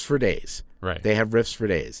riffs for days. Right. They have riffs for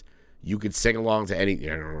days. You could sing along to any,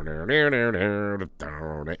 you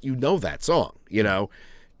know that song, you know.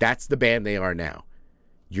 That's the band they are now.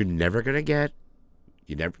 You're never going to get,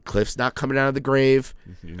 Cliff's not coming out of the grave.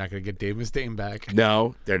 You're not going to get Dave Mustaine back.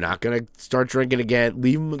 No, they're not going to start drinking again.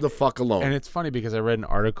 Leave them the fuck alone. And it's funny because I read an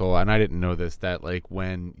article, and I didn't know this, that like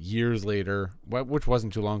when years later, which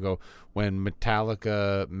wasn't too long ago, when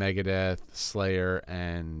Metallica, Megadeth, Slayer,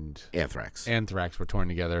 and Anthrax were torn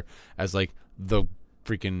together as like the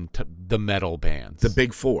freaking the metal bands. The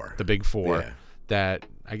Big Four. Yeah. That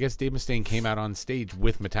I guess Dave Mustaine came out on stage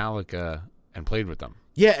with Metallica and played with them.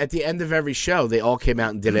 Yeah, at the end of every show, they all came out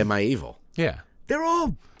and did "Am I Evil?" Yeah, they're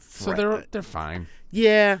all so they're fine.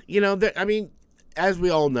 Yeah, you know, I mean, as we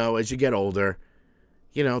all know, as you get older,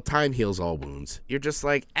 you know, time heals all wounds. You're just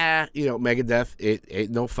like, you know, Megadeth, it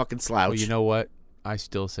ain't no fucking slouch. Well, you know what? I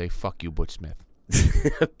still say fuck you, Butch Smith.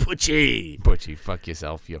 Butchie, fuck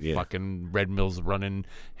yourself. You fucking Red Mills running,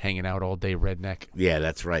 hanging out all day, redneck. Yeah,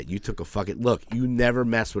 that's right. You took a fucking look. You never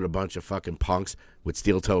mess with a bunch of fucking punks with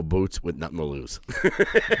steel-toe boots with nothing to lose. I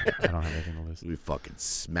don't have anything to lose. We fucking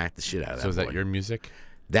smacked the shit out of that. So is that your music?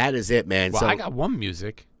 That is it, man. Well, so I got one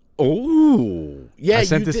music. Oh, yeah. I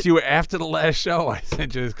sent this to you after the last show. I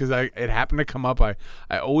sent you this because it happened to come up. I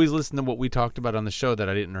always listen to what we talked about on the show that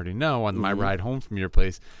I didn't already know on my ride home from your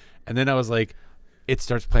place. And then I was like, it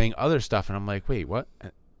starts playing other stuff. And I'm like, wait, what?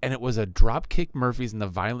 And it was a Dropkick Murphys and the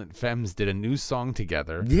Violent Femmes did a new song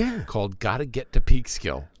together called Gotta Get to Peak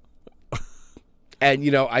Skill. And,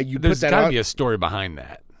 you know, there's got to be a story behind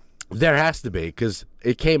that. There has to be, because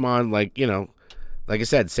it came on, like, you know, like I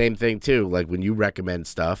said, same thing, too. Like, when you recommend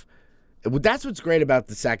stuff. That's what's great about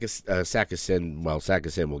the Sack of Sin. Well, Sack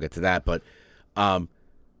of Sin, we'll get to that. But the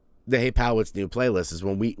Hey Pal, What's New playlist is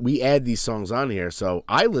when we add these songs on here. So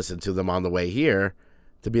I listen to them on the way here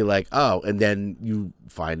to be like, oh, and then you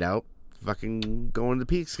find out fucking going to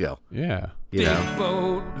peak scale. Yeah. You know? Big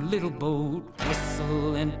boat, little boat,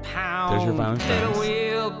 whistle and pound. There's your Violent Femmes. Little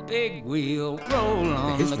wheel, big wheel, roll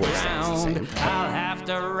on His the voice sounds the ground. same. I'll have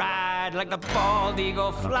to ride like the bald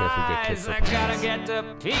eagle I don't care if we get flies. kicked I up on gotta this. get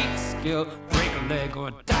to peak skill, break a leg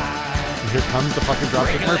or die. Here comes the fucking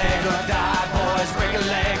Dropkick Break a leg Murphys. or die, boys, break a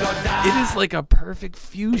leg or die. It is like a perfect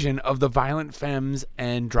fusion of the Violent Femmes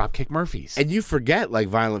and Dropkick Murphys. And you forget, like,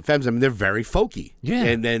 Violent Femmes, I mean, they're very folky. Yeah.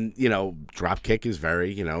 And then, you know, Dropkick is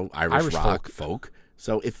very, you know, Irish rock, folk.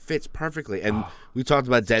 So it fits perfectly. And we talked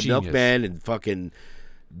about Dead genius. Milkman and fucking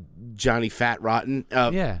Johnny Fat Rotten.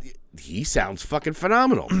 Yeah. He sounds fucking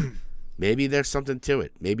phenomenal. Maybe there's something to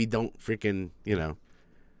it. Maybe don't freaking, you know,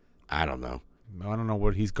 I don't know. I don't know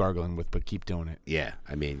what he's gargling with, but keep doing it. Yeah,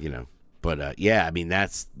 I mean, you know, But yeah, I mean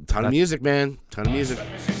that's a ton of music, man. Ton of music.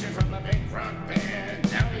 Musician from the big rock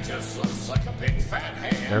band. Now he just looks like a big fat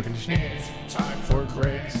hand. Air conditioning. It's time for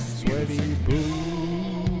Greg's Sweaty boobs.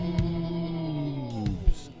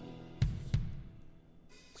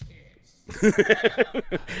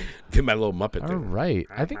 Did my little Muppet All thing. right.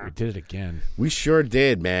 I think we did it again. We sure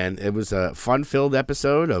did, man. It was a fun-filled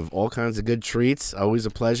episode of all kinds of good treats. Always a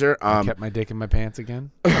pleasure. I kept my dick in my pants again.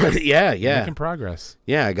 Yeah. Making progress.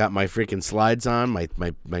 Yeah, I got my freaking slides on.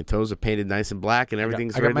 My toes are painted nice and black, and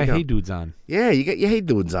everything's I got ready my to go. Hey Dudes on. Yeah, you got your Hey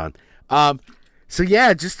Dudes on. So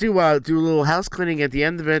yeah, just to do a little house cleaning at the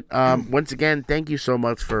end of it. Once again, thank you so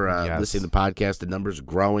much for listening to the podcast. The numbers are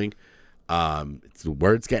growing. The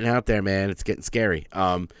word's getting out there, man. It's getting scary.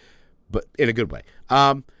 But in a good way.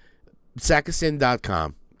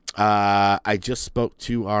 Sackofsin.com. I just spoke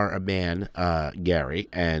to our man, Gary,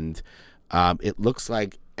 and it looks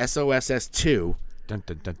like SOSS2, Dun,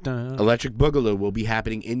 dun, dun, dun. Electric Boogaloo, will be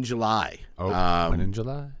happening in July. When in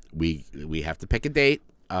July? We have to pick a date,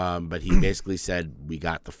 but he basically said we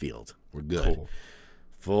got the field. We're good. Cool.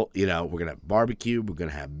 Full, we're going to have barbecue. We're going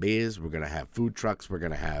to have beers. We're going to have food trucks. We're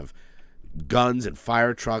going to have guns and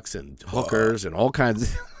fire trucks and hookers and all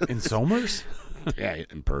kinds of In Somers? yeah,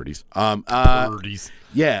 and Purdy's. Birdies.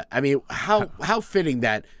 Yeah, I mean, how fitting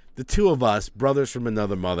that the two of us, brothers from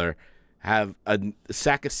another mother, have a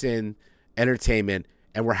Sack of Sin Entertainment,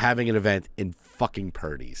 and we're having an event in fucking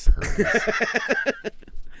Purdy's.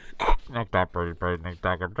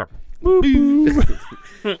 We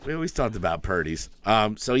always talked about Purdy's.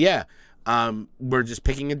 So yeah, we're just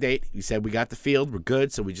picking a date. You said we got the field, we're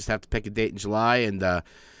good, so we just have to pick a date in July, and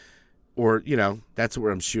or that's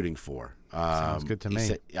what I'm shooting for. Sounds good to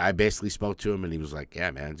me. I basically spoke to him, and he was like,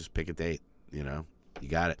 "Yeah, man, just pick a date. You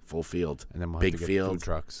got it, full field, And then we'll big have to get field, food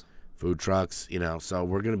trucks. So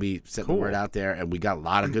we're gonna be setting Cool. the word out there, and we got a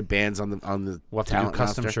lot of good bands on the We'll have to do talent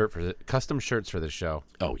custom roster. custom shirts for this show.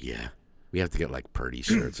 Oh yeah, we have to get like Purdy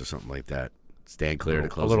shirts or something like that. Stand clear to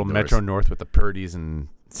close A little the doors. Metro North with the Purdy's and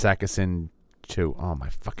Sack of Sin 2. Oh, my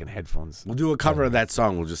fucking headphones. We'll do a cover of that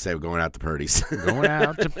song. We'll just say we're going out to Purdy's. Going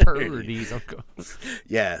out to Purdy's. Okay.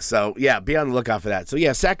 Yeah, so, be on the lookout for that. So,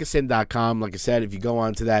 sackofsin.com. Like I said, if you go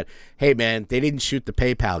on to that, hey, man, they didn't shoot the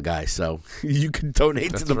PaPal guy, so you can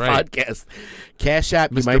donate to the podcast. Cash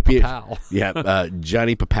App, you Mr. might be... PaPal. Yeah,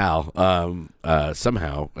 Johnny PaPal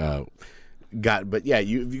somehow got... But, yeah, if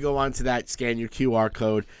you go on to that, scan your QR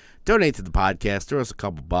code, donate to the podcast. Throw us a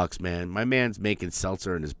couple bucks, man. My man's making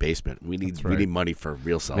seltzer in his basement. We need money for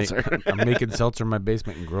real seltzer. I'm making seltzer in my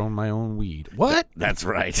basement and growing my own weed. What? That's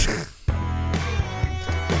right.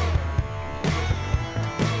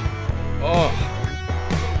 Oh.